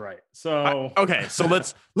think he's right. So okay, so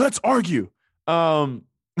let's argue. No.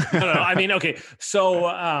 I mean, okay.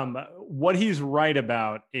 So what he's right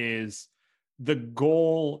about is the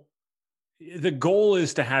goal. The goal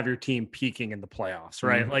is to have your team peaking in the playoffs,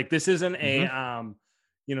 right? Mm-hmm. Like this isn't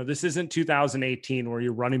this isn't 2018 where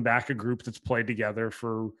you're running back a group that's played together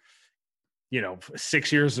for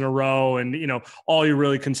 6 years in a row, and all you're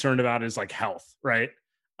really concerned about is like health, right?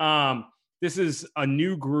 This is a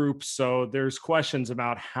new group, so there's questions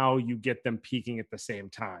about how you get them peaking at the same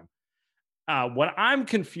time. What I'm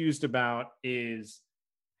confused about is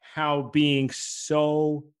how being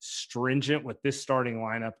so stringent with this starting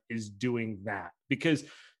lineup is doing that. Because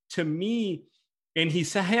to me, and he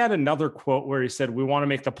had another quote where he said, we want to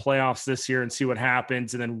make the playoffs this year and see what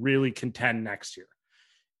happens and then really contend next year.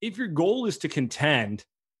 If your goal is to contend,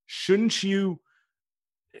 shouldn't you...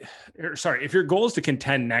 if your goal is to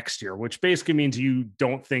contend next year, which basically means you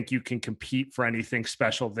don't think you can compete for anything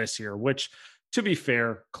special this year, which, to be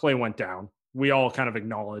fair, Clay went down. We all kind of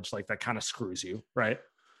acknowledge like that kind of screws you, right?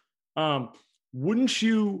 Wouldn't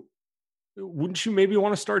you maybe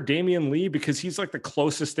want to start Damian Lee because he's like the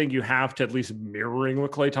closest thing you have to at least mirroring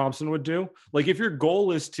what Klay Thompson would do? Like if your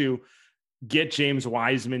goal is to get James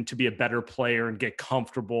Wiseman to be a better player and get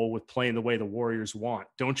comfortable with playing the way the Warriors want,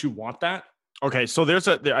 don't you want that? Okay, so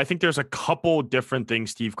I think there's a couple different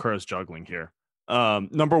things Steve Kerr is juggling here.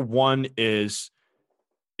 Number one is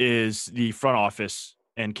the front office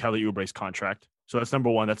and Kelly Oubre's contract. So that's number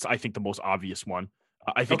one. That's, I think, the most obvious one.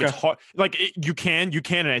 I think it's hard. Like you can,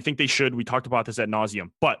 and I think they should. We talked about this ad nauseum,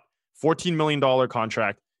 but $14 million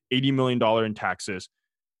contract, $80 million in taxes.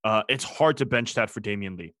 It's hard to bench that for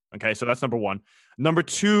Damian Lee. Okay, so that's number one. Number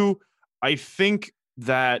two, I think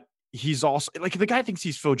that he's also like the guy thinks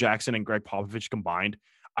he's Phil Jackson and Greg Popovich combined.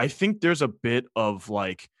 I think there's a bit of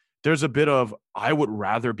I would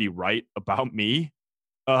rather be right about me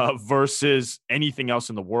versus anything else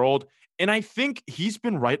in the world. And I think he's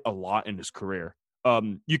been right a lot in his career.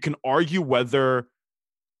 You can argue whether,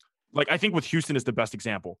 like, I think with Houston is the best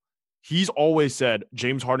example. He's always said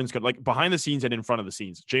James Harden's going to, like, behind the scenes and in front of the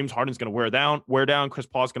scenes, James Harden's going to wear down. Chris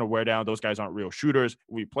Paul's going to wear down. Those guys aren't real shooters.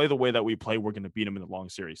 We play the way that we play. We're going to beat them in the long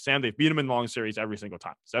series. Sam, they've beat them in the long series every single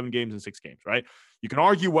time. 7 games and 6 games, right? You can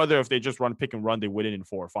argue whether if they just run pick and run, they win it in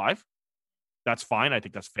 4 or 5. That's fine. I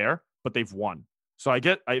think that's fair, but they've won. So I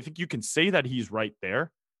think you can say that he's right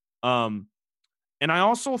there. And I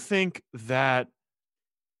also think that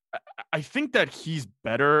he's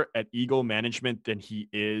better at ego management than he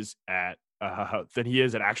is at actual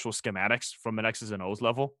schematics from an X's and O's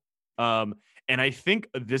level. And I think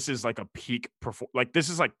this is like a peak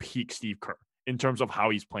peak Steve Kerr in terms of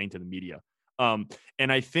how he's playing to the media. And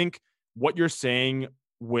I think what you're saying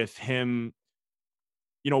with him,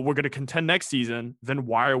 we're going to contend next season, then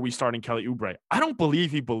why are we starting Kelly Oubre? I don't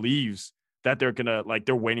believe he believes that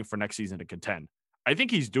they're waiting for next season to contend. I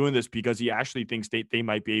think he's doing this because he actually thinks they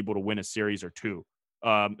might be able to win a series or two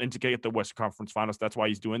and to get the Western Conference Finals. That's why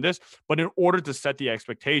he's doing this. But in order to set the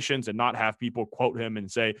expectations and not have people quote him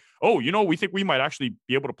and say, oh, we think we might actually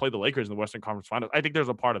be able to play the Lakers in the Western Conference Finals. I think there's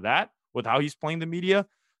a part of that with how he's playing the media.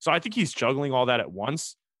 So I think he's juggling all that at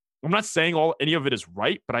once. I'm not saying any of it is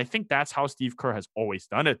right, but I think that's how Steve Kerr has always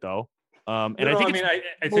done it, though. I think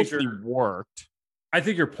it worked. I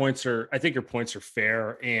think your points are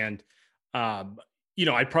fair, and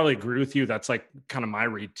I'd probably agree with you. That's like kind of my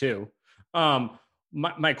read too.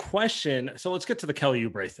 My question. So let's get to the Kelly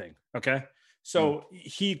Oubre thing. Okay. So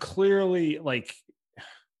he clearly, like,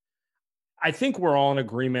 I think we're all in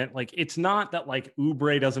agreement. Like, it's not that like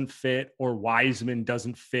Oubre doesn't fit or Wiseman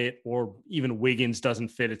doesn't fit or even Wiggins doesn't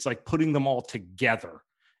fit. It's like putting them all together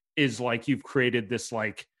is like you've created this,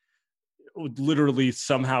 like, literally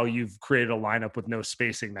somehow you've created a lineup with no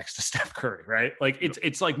spacing next to Steph Curry, right? Like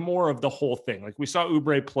it's like more of the whole thing. Like we saw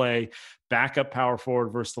Oubre play backup power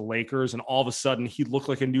forward versus the Lakers, and all of a sudden he looked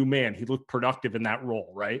like a new man. He looked productive in that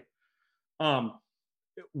role, right?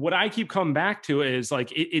 What I keep coming back to is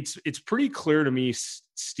like it's pretty clear to me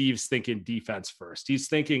Steve's thinking defense first. He's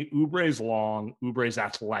thinking Oubre's long, Oubre's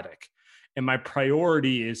athletic. And my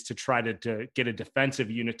priority is to try to get a defensive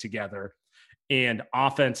unit together, and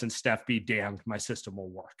offense and Steph be damned, my system will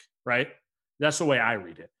work, right? That's the way I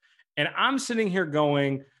read it. And I'm sitting here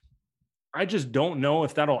going, I just don't know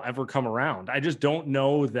if that'll ever come around. I just don't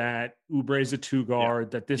know that Oubre is a two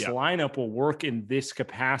guard, that this lineup will work in this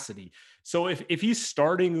capacity. So if he's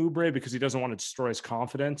starting Oubre because he doesn't want to destroy his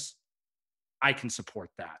confidence, I can support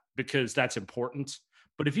that because that's important.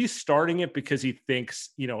 But if he's starting it because he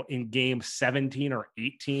thinks, in game 17 or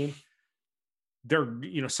 18,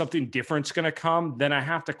 something different's going to come, then I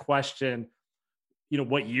have to question,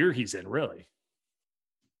 what year he's in, really.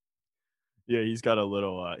 Yeah, he's got a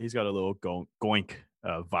little goink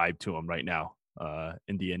vibe to him right now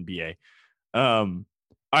in the NBA.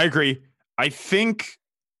 I agree. I think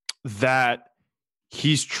that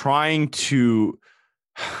he's trying to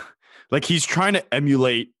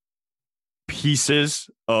emulate pieces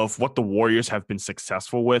of what the Warriors have been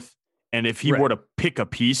successful with. And if he were to pick a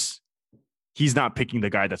piece, he's not picking the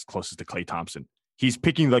guy that's closest to Klay Thompson. He's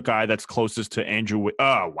picking the guy that's closest to Andrew.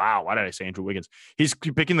 Oh, wow. Why did I say Andrew Wiggins? He's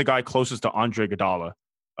picking the guy closest to Andre Iguodala,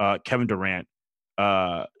 Kevin Durant,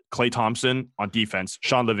 Klay Thompson on defense,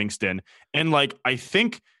 Sean Livingston. And I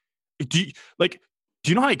think, do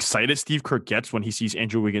you know how excited Steve Kerr gets when he sees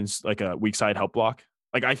Andrew Wiggins like a weak side help block?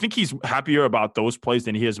 I think he's happier about those plays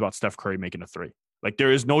than he is about Steph Curry making a three.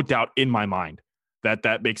 There is no doubt in my mind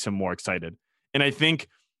that makes him more excited. And I think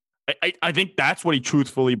that's what he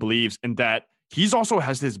truthfully believes, and that he's also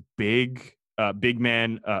has this big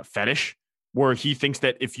man fetish where he thinks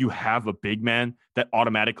that if you have a big man, that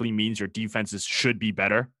automatically means your defenses should be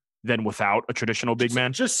better than without a traditional big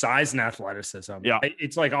man. Just size and athleticism. Yeah.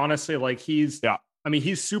 It's honestly, he's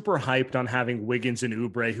super hyped on having Wiggins and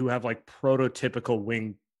Oubre, who have prototypical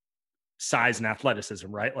wing size and athleticism,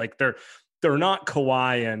 right? They're not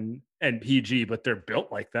Kawhi and PG, but they're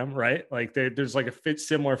built like them, right? There's a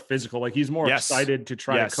similar physical. He's more excited to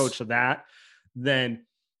try to coach that than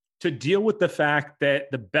to deal with the fact that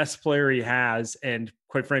the best player he has, and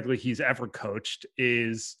quite frankly, he's ever coached,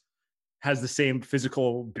 has the same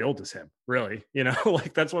physical build as him, really.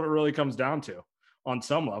 That's what it really comes down to on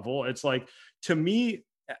some level. It's to me,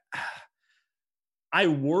 I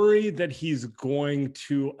worry that he's going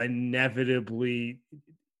to inevitably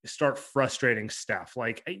start frustrating Steph.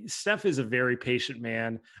 Steph is a very patient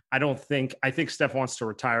man. I think Steph wants to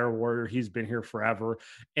retire a Warrior. He's been here forever.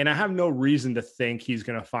 And I have no reason to think he's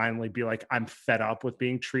going to finally be I'm fed up with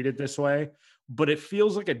being treated this way, but it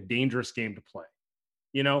feels like a dangerous game to play.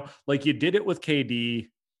 You did it with KD.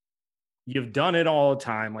 You've done it all the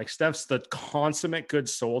time. Steph's the consummate good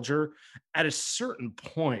soldier. At a certain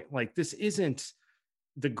point, this isn't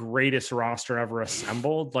the greatest roster ever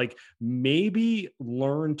assembled. Maybe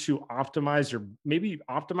learn to optimize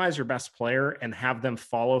your best player and have them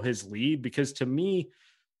follow his lead. Because to me,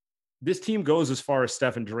 this team goes as far as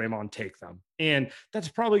Steph and Draymond take them. And that's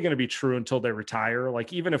probably going to be true until they retire.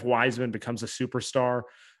 Even if Wiseman becomes a superstar,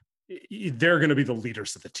 they're going to be the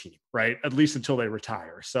leaders of the team, right? At least until they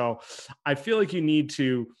retire. So I feel like you need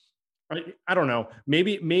to, I don't know,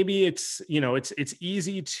 maybe it's, it's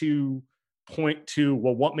easy to point to,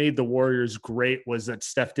 well, what made the Warriors great was that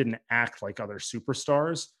Steph didn't act like other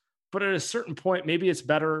superstars. But at a certain point, maybe it's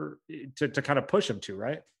better to kind of push him to,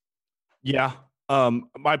 right? Yeah.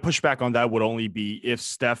 My pushback on that would only be if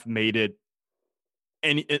Steph made it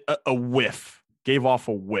a whiff, gave off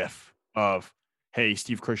a whiff of, hey,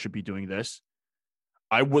 Steve Kerr should be doing this.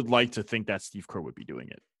 I would like to think that Steve Kerr would be doing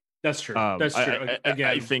it. That's true. That's true. Again,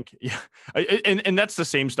 I think, and that's the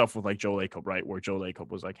same stuff with Joe Lacob, right? Where Joe Lacob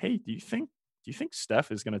was like, hey, do you think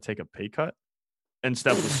Steph is going to take a pay cut? And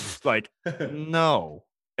Steph was like, no.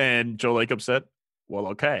 And Joe Lacob said, well,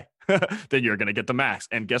 okay, then you're going to get the max.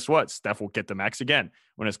 And guess what? Steph will get the max again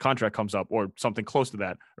when his contract comes up or something close to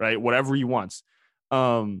that, right? Whatever he wants.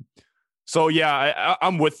 So yeah,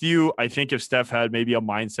 I'm with you. I think if Steph had maybe a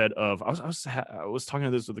mindset of, I was talking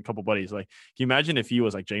to this with a couple buddies. Can you imagine if he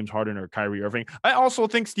was James Harden or Kyrie Irving? I also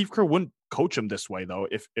think Steve Kerr wouldn't coach him this way though.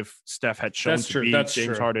 If Steph had shown to be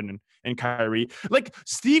James Harden and Kyrie,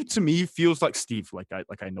 Steve to me feels like Steve.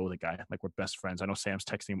 I know the guy. We're best friends. I know Sam's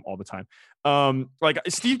texting him all the time.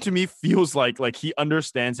 Steve to me feels like he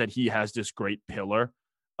understands that he has this great pillar,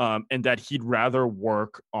 and that he'd rather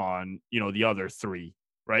work on the other three.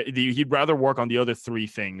 Right. He'd rather work on the other three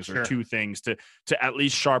things or two things to at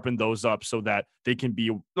least sharpen those up so that they can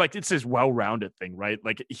be it's this well-rounded thing. Right.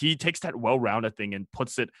 He takes that well-rounded thing and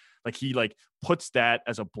puts it puts that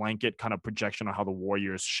as a blanket kind of projection on how the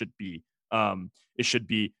Warriors should be It should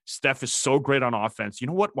be Steph is so great on offense. You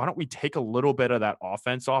know what? Why don't we take a little bit of that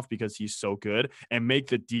offense off because he's so good and make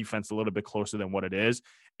the defense a little bit closer than what it is?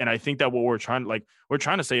 And I think that what we're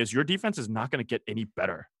trying to say is your defense is not going to get any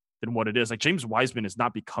better than what it is. Like James Wiseman is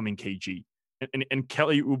not becoming KG. And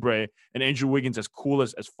Kelly Oubre and Andrew Wiggins, as cool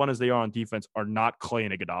as fun as they are on defense, are not Clay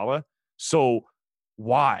and Iguodala. So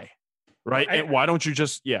why? Right? And why don't you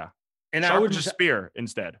just and I would just spear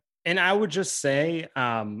instead. And I would just say,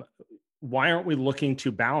 why aren't we looking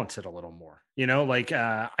to balance it a little more? You know, like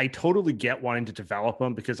I totally get wanting to develop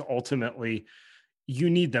them because ultimately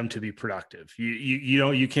you need them to be productive.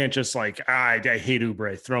 You can't just like, I hate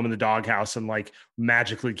Oubre, throw him in the doghouse and like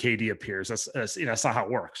magically KD appears. That's not how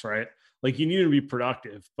it works, right? Like you need to be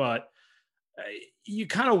productive, but you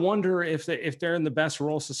kind of wonder if they're in the best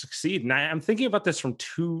roles to succeed. And I'm thinking about this from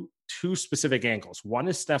two specific angles. One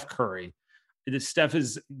is Steph Curry. Steph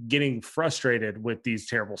is getting frustrated with these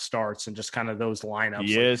terrible starts and just kind of those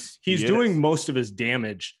lineups. He's doing most of his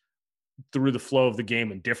damage through the flow of the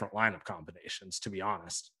game in different lineup combinations, to be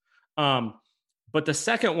honest. But the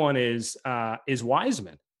second one is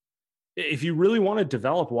Wiseman. If you really want to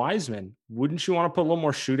develop Wiseman, wouldn't you want to put a little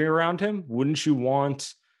more shooting around him? Wouldn't you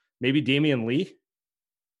want maybe Damian Lee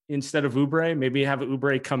instead of Oubre? Maybe have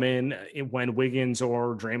Oubre come in when Wiggins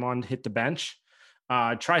or Draymond hit the bench.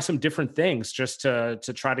 Try some different things just to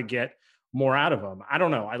try to get more out of him. I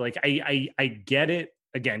don't know. I get it.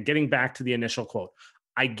 Again, getting back to the initial quote,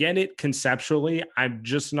 I get it conceptually. I'm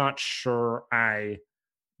just not sure I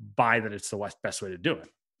buy that it's the best way to do it.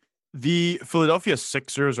 The Philadelphia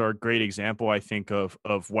Sixers are a great example, I think, of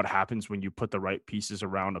what happens when you put the right pieces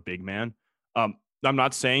around a big man. I'm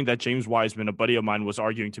not saying that James Wiseman, a buddy of mine, was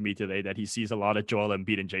arguing to me today that he sees a lot of Joel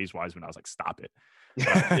Embiid and James Wiseman. I was like, stop it.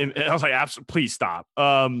 And I was like, absolutely, please stop.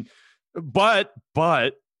 But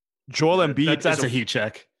Joel Embiid, that's a heat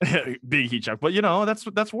check, big heat check. But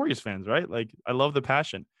that's Warriors fans, right? Like, I love the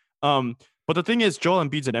passion. But the thing is, Joel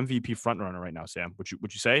Embiid's an MVP frontrunner right now. Sam, would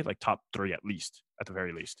you say like top 3 at the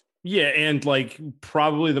very least? Yeah, and like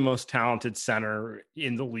probably the most talented center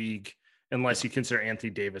in the league, unless you consider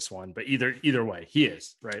Anthony Davis one. But either way, he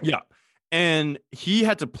is, right? Yeah. And he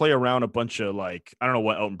had to play around a bunch of like, I don't know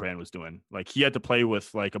what Elton Brand was doing. Like he had to play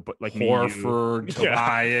with like Horford,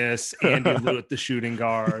 Tobias, Andy Lew, the shooting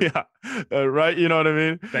guard. Yeah. Right. You know what I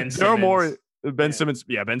mean? Ben Simmons. Simmons.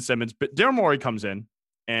 Yeah. Ben Simmons. But Daryl Morey comes in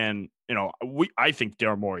and, I think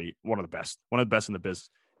Daryl Morey, one of the best in the business.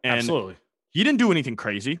 And absolutely. He didn't do anything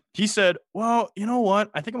crazy. He said, well, you know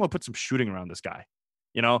what? I think I'm going to put some shooting around this guy.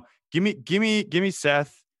 Give me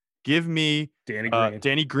Seth. Give me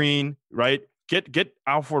Danny Green, right? Get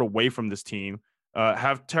Alford away from this team.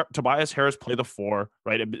 Have Tobias Harris play the 4,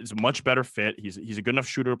 right? It's a much better fit. He's a good enough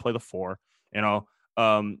shooter to play the 4.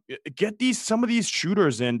 Get some of these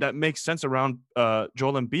shooters in that makes sense around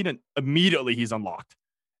Joel Embiid, and immediately he's unlocked.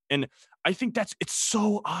 And I think it's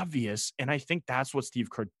so obvious, and I think that's what Steve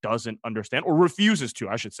Kerr doesn't understand, or refuses to,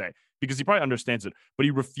 I should say, because he probably understands it, but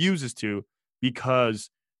he refuses to because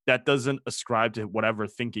that doesn't ascribe to whatever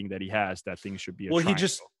thinking that he has that things should be. Well,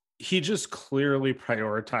 he just clearly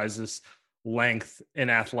prioritizes length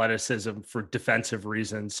and athleticism for defensive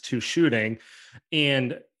reasons to shooting.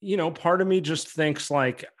 And, part of me just thinks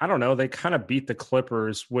like, I don't know, they kind of beat the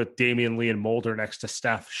Clippers with Damian Lee and Mulder next to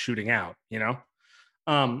Steph shooting out,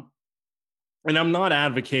 and I'm not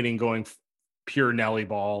advocating going pure Nelly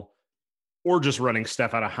ball or just running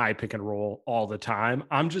Steph out of high pick and roll all the time.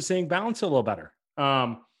 I'm just saying balance it a little better.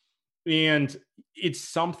 And it's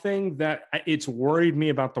something that it's worried me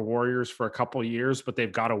about the Warriors for a couple of years, but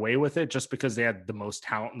they've got away with it just because they had the most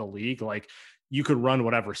talent in the league. Like you could run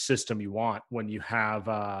whatever system you want when you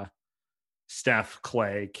have Steph,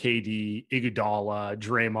 Clay, KD, Iguodala,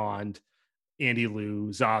 Draymond, Andy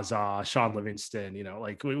Lew, Zaza, Sean Livingston,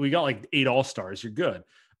 we got like 8 all-stars. You're good.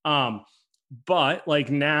 But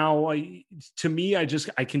like now, to me, I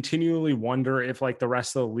continually wonder if like the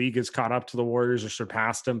rest of the league has caught up to the Warriors or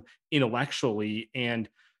surpassed them intellectually, and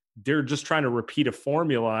they're just trying to repeat a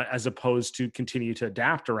formula as opposed to continue to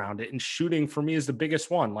adapt around it. And shooting for me is the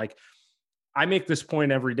biggest one. Like I make this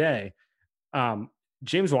point every day.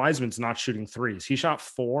 James Wiseman's not shooting threes. He shot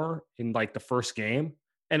 4 in like the first game,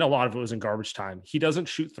 and a lot of it was in garbage time. He doesn't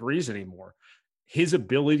shoot threes anymore. His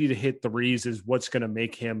ability to hit threes is what's going to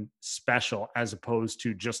make him special as opposed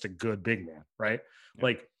to just a good big man, right? Yeah.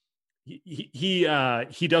 Like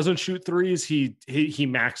he doesn't shoot threes. He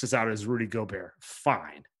maxes out as Rudy Gobert.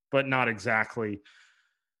 Fine, but not exactly,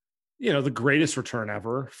 the greatest return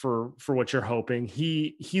ever for what you're hoping.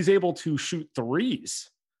 He's able to shoot threes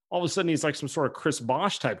all of a sudden he's like some sort of Chris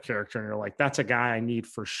Bosh type character. And you're like, that's a guy I need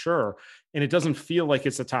for sure. And it doesn't feel like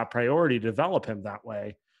it's a top priority to develop him that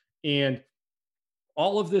way. And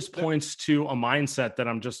all of this points to a mindset that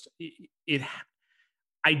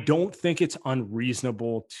I don't think it's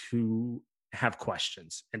unreasonable to have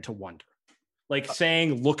questions and to wonder. Like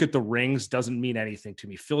saying, look at the rings doesn't mean anything to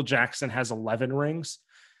me. Phil Jackson has 11 rings.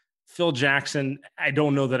 Phil Jackson, I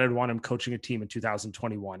don't know that I'd want him coaching a team in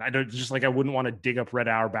 2021. I wouldn't want to dig up Red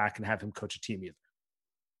Auerbach and have him coach a team either.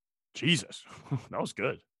 Jesus, that was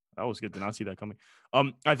good. That was good. Did not see that coming.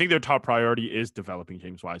 I think their top priority is developing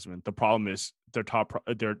James Wiseman. The problem is their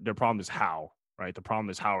problem is how, right? The problem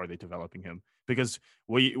is how are they developing him? Because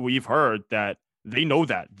we've heard that they know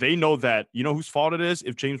that. You know whose fault it is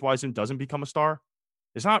if James Wiseman doesn't become a star?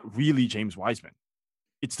 It's not really James Wiseman.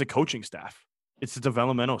 It's the coaching staff. It's the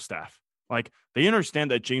developmental staff. Like, they understand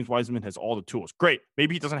that James Wiseman has all the tools. Great.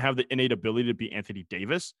 Maybe he doesn't have the innate ability to be Anthony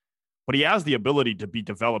Davis, but he has the ability to be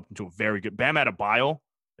developed into a very good Bam Adebayo.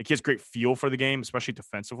 Like, he has great feel for the game, especially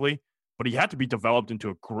defensively, but he had to be developed into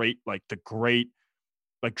a great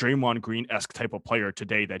Draymond Green-esque type of player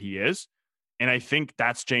today that he is. And I think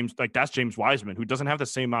that's James Wiseman, who doesn't have the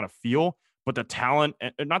same amount of feel, but the talent,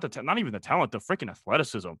 not even the talent, the freaking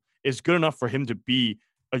athleticism is good enough for him to be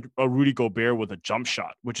a Rudy Gobert with a jump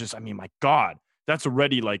shot, which is, I mean, my God, that's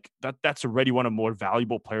already that's already one of the more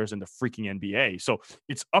valuable players in the freaking NBA. So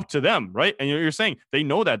it's up to them, right? And you're saying they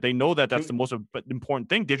know that that's the most important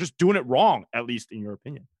thing. They're just doing it wrong, at least in your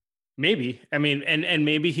opinion. Maybe. I mean, and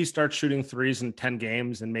maybe he starts shooting threes in 10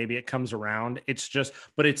 games and maybe it comes around.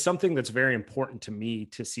 But it's something that's very important to me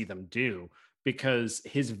to see them do, because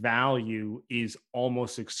his value is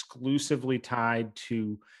almost exclusively tied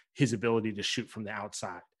to his ability to shoot from the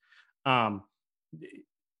outside.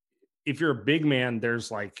 If you're a big man,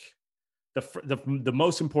 there's like the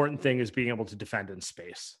most important thing is being able to defend in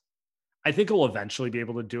space. I think he'll eventually be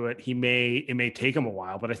able to do it. It may take him a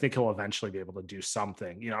while, but I think he'll eventually be able to do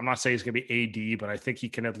something. I'm not saying he's going to be AD, but I think he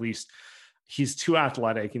can he's too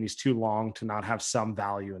athletic and he's too long to not have some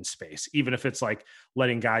value in space, even if it's like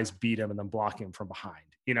letting guys beat him and then blocking him from behind,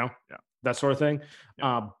 that sort of thing.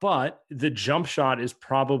 Yeah. But the jump shot is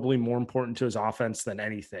probably more important to his offense than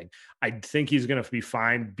anything. I think he's going to be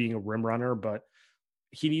fine being a rim runner, but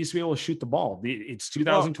he needs to be able to shoot the ball. It's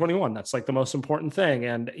 2021. That's like the most important thing.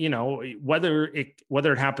 And, whether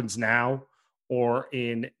it happens now or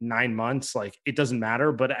in 9 months, like, it doesn't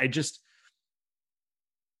matter, but I just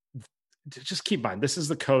keep in mind, this is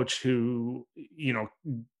the coach who,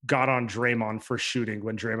 got on Draymond for shooting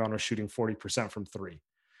when Draymond was shooting 40% from three.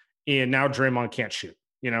 And now Draymond can't shoot.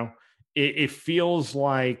 It feels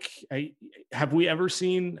like, have we ever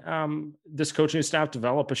seen this coaching staff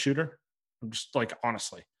develop a shooter? I'm just like,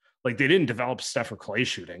 honestly, like, they didn't develop Steph or Clay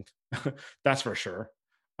shooting. That's for sure.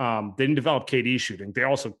 They didn't develop KD shooting. They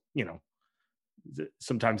also,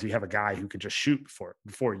 sometimes you have a guy who can just shoot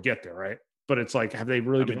before you get there. Right. But it's like, have they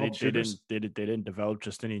really developed shooters? They didn't develop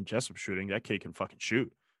Justinian Jessup shooting. That kid can fucking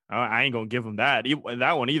shoot. I ain't going to give him that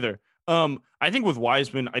one either. I think with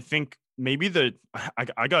Wiseman, I think maybe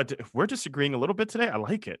we're disagreeing a little bit today. I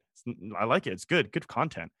like it. It's good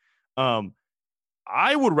content.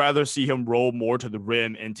 I would rather see him roll more to the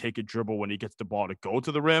rim and take a dribble when he gets the ball to go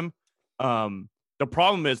to the rim. The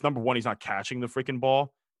problem is, number one, he's not catching the freaking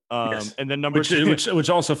ball. Yes. And then number two, which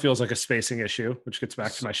also feels like a spacing issue, which gets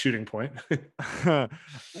back to my shooting point.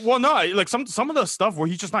 Well, no, like some of the stuff where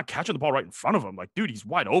he's just not catching the ball right in front of him. Like, dude, he's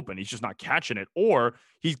wide open. He's just not catching it, or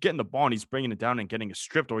he's getting the ball and he's bringing it down and getting it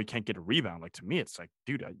stripped, or he can't get a rebound. Like, to me, it's like,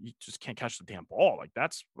 dude, you just can't catch the damn ball. Like,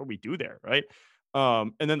 that's what we do there, right?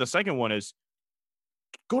 And then the second one is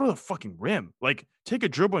go to the fucking rim. Like, take a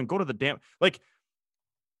dribble and go to the damn, like,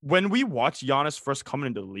 when we watched Giannis first coming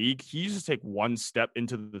into the league, he used to take one step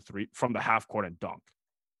into the three from the half court and dunk.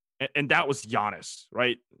 And that was Giannis,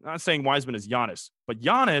 right? I'm not saying Wiseman is Giannis, but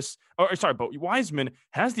Wiseman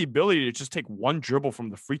has the ability to just take one dribble from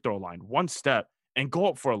the free throw line, one step, and go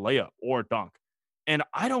up for a layup or a dunk. And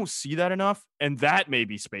I don't see that enough. And that may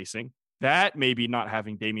be spacing. That may be not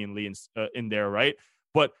having Damian Lee in there, right?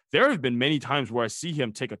 But there have been many times where I see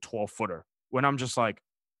him take a 12-footer when I'm just like,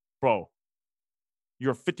 bro,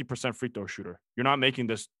 you're a 50% free throw shooter. You're not making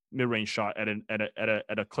this mid-range shot at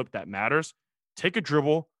a clip that matters. Take a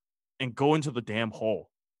dribble and go into the damn hole.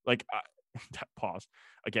 Like, pause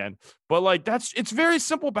again, but like, it's very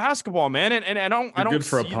simple basketball, man. And I don't good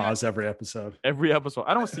for a see pause that. Every episode.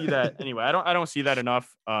 I don't see that anyway. I don't see that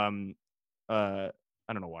enough. I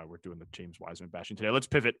don't know why we're doing the James Wiseman bashing today. Let's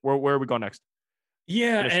pivot. Where are we going next?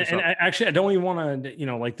 Yeah, and actually, I don't even want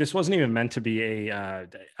to, like, this wasn't even meant to be a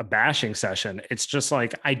bashing session. It's just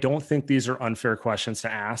like, I don't think these are unfair questions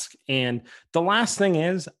to ask. And the last thing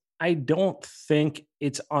is, I don't think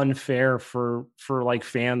it's unfair for like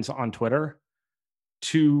fans on Twitter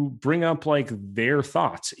to bring up like their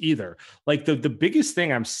thoughts either. Like the biggest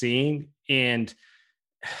thing I'm seeing, and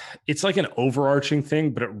it's like an overarching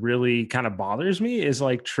thing, but it really kind of bothers me, is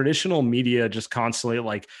like traditional media just constantly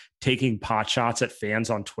like taking pot shots at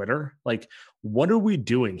fans on Twitter. Like, what are we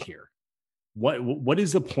doing here? What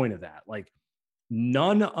is the point of that? Like,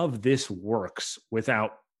 none of this works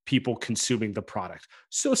without people consuming the product.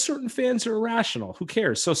 So certain fans are irrational. Who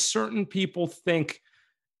cares? So certain people think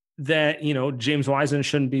that, James Wiseman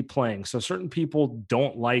shouldn't be playing. So certain people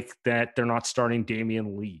don't like that they're not starting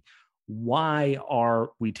Damian Lee. Why are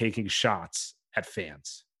we taking shots at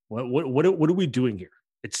fans? What are we doing here?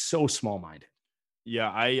 It's so small-minded.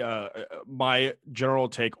 Yeah, my general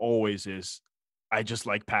take always is, I just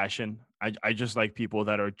like passion. I just like people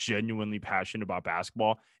that are genuinely passionate about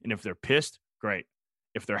basketball. And if they're pissed, great.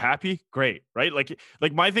 If they're happy, great. Right? Like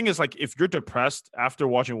my thing is, like, if you're depressed after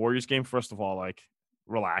watching Warriors game, first of all, like,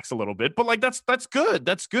 relax a little bit, but like that's good.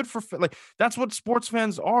 That's good for, like, that's what sports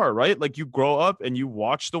fans are, right? Like, you grow up and you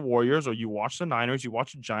watch the Warriors, or you watch the Niners, you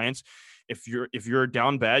watch the Giants. If you're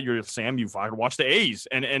down bad, you're Sam, you watch the A's,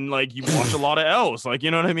 and like, you watch a lot of L's, like,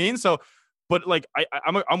 you know what I mean? So, but like,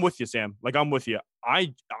 I'm with you, Sam. Like, I'm with you.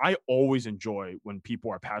 I always enjoy when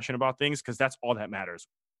people are passionate about things, because that's all that matters.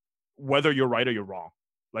 Whether you're right or you're wrong,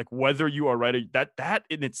 like, whether you are right or that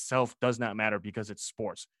in itself does not matter, because it's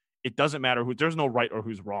sports. It doesn't matter there's no right or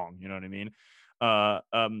who's wrong. You know what I mean?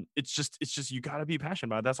 It's just you got to be passionate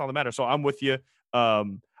about it. That's all that matters. So I'm with you.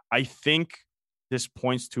 I think this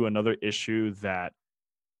points to another issue that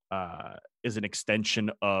is an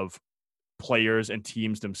extension of players and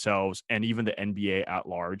teams themselves, and even the NBA at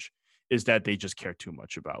large, is that they just care too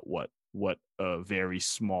much about what a very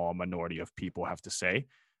small minority of people have to say.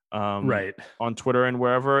 Right, on Twitter and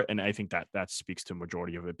wherever. And I think that speaks to the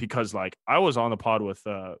majority of it, because like, I was on the pod with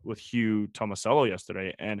Hugh Tomasello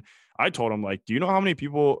yesterday, and I told him, like, do you know how many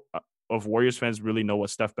people of Warriors fans really know what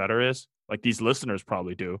Steph Better is? Like, these listeners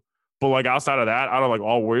probably do, but like, outside of that, out of like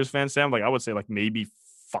all Warriors fans, Sam, like, I would say like maybe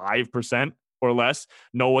 5% or less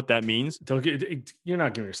know what that means. You're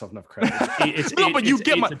not giving yourself enough credit. It's no, but you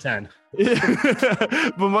get 8 to 10.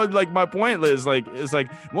 But my point is like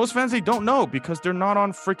most fans, they don't know, because they're not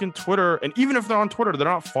on freaking Twitter, and even if they're on Twitter, they're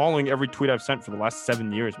not following every tweet I've sent for the last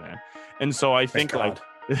 7 years, man. And so I think like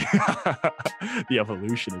the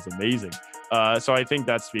evolution is amazing. So I think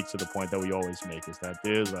that speaks to the point that we always make, is that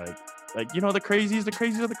there's like the crazies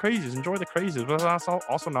are the crazies. Enjoy the crazies, but that's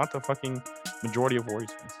also not the fucking majority of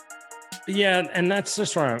Warriors fans. Yeah, and that's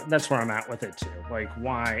where I'm at with it too. Like,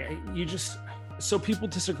 why so people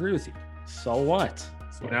disagree with you? So what?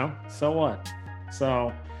 So what?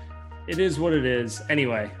 So it is what it is.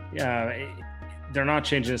 Anyway, they're not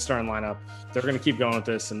changing the starting lineup. They're going to keep going with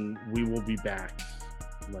this, and we will be back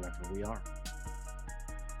whenever we are.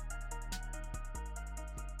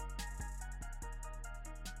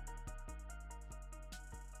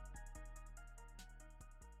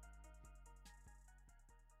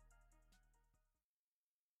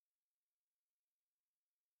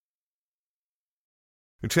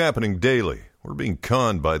 It's happening daily. We're being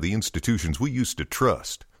conned by the institutions we used to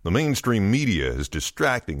trust. The mainstream media is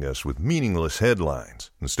distracting us with meaningless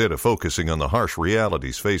headlines instead of focusing on the harsh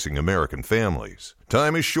realities facing American families.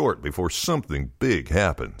 Time is short before something big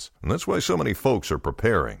happens, and that's why so many folks are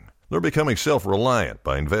preparing. They're becoming self-reliant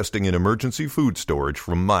by investing in emergency food storage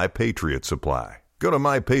from My Patriot Supply. Go to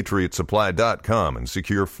MyPatriotSupply.com and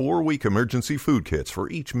secure 4-week emergency food kits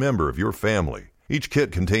for each member of your family. Each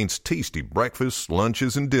kit contains tasty breakfasts,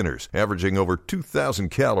 lunches, and dinners, averaging over 2,000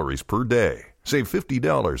 calories per day. Save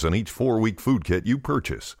 $50 on each 4-week food kit you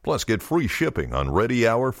purchase. Plus, get free shipping on Ready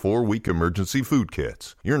Hour 4-week emergency food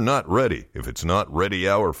kits. You're not ready if it's not Ready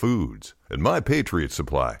Hour Foods. At My Patriot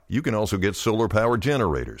Supply, you can also get solar power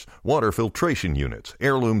generators, water filtration units,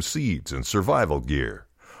 heirloom seeds, and survival gear.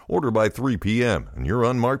 Order by 3 p.m. and your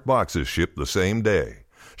unmarked boxes ship the same day.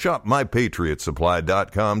 Shop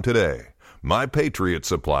MyPatriotSupply.com today.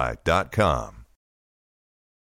 MyPatriotSupply.com.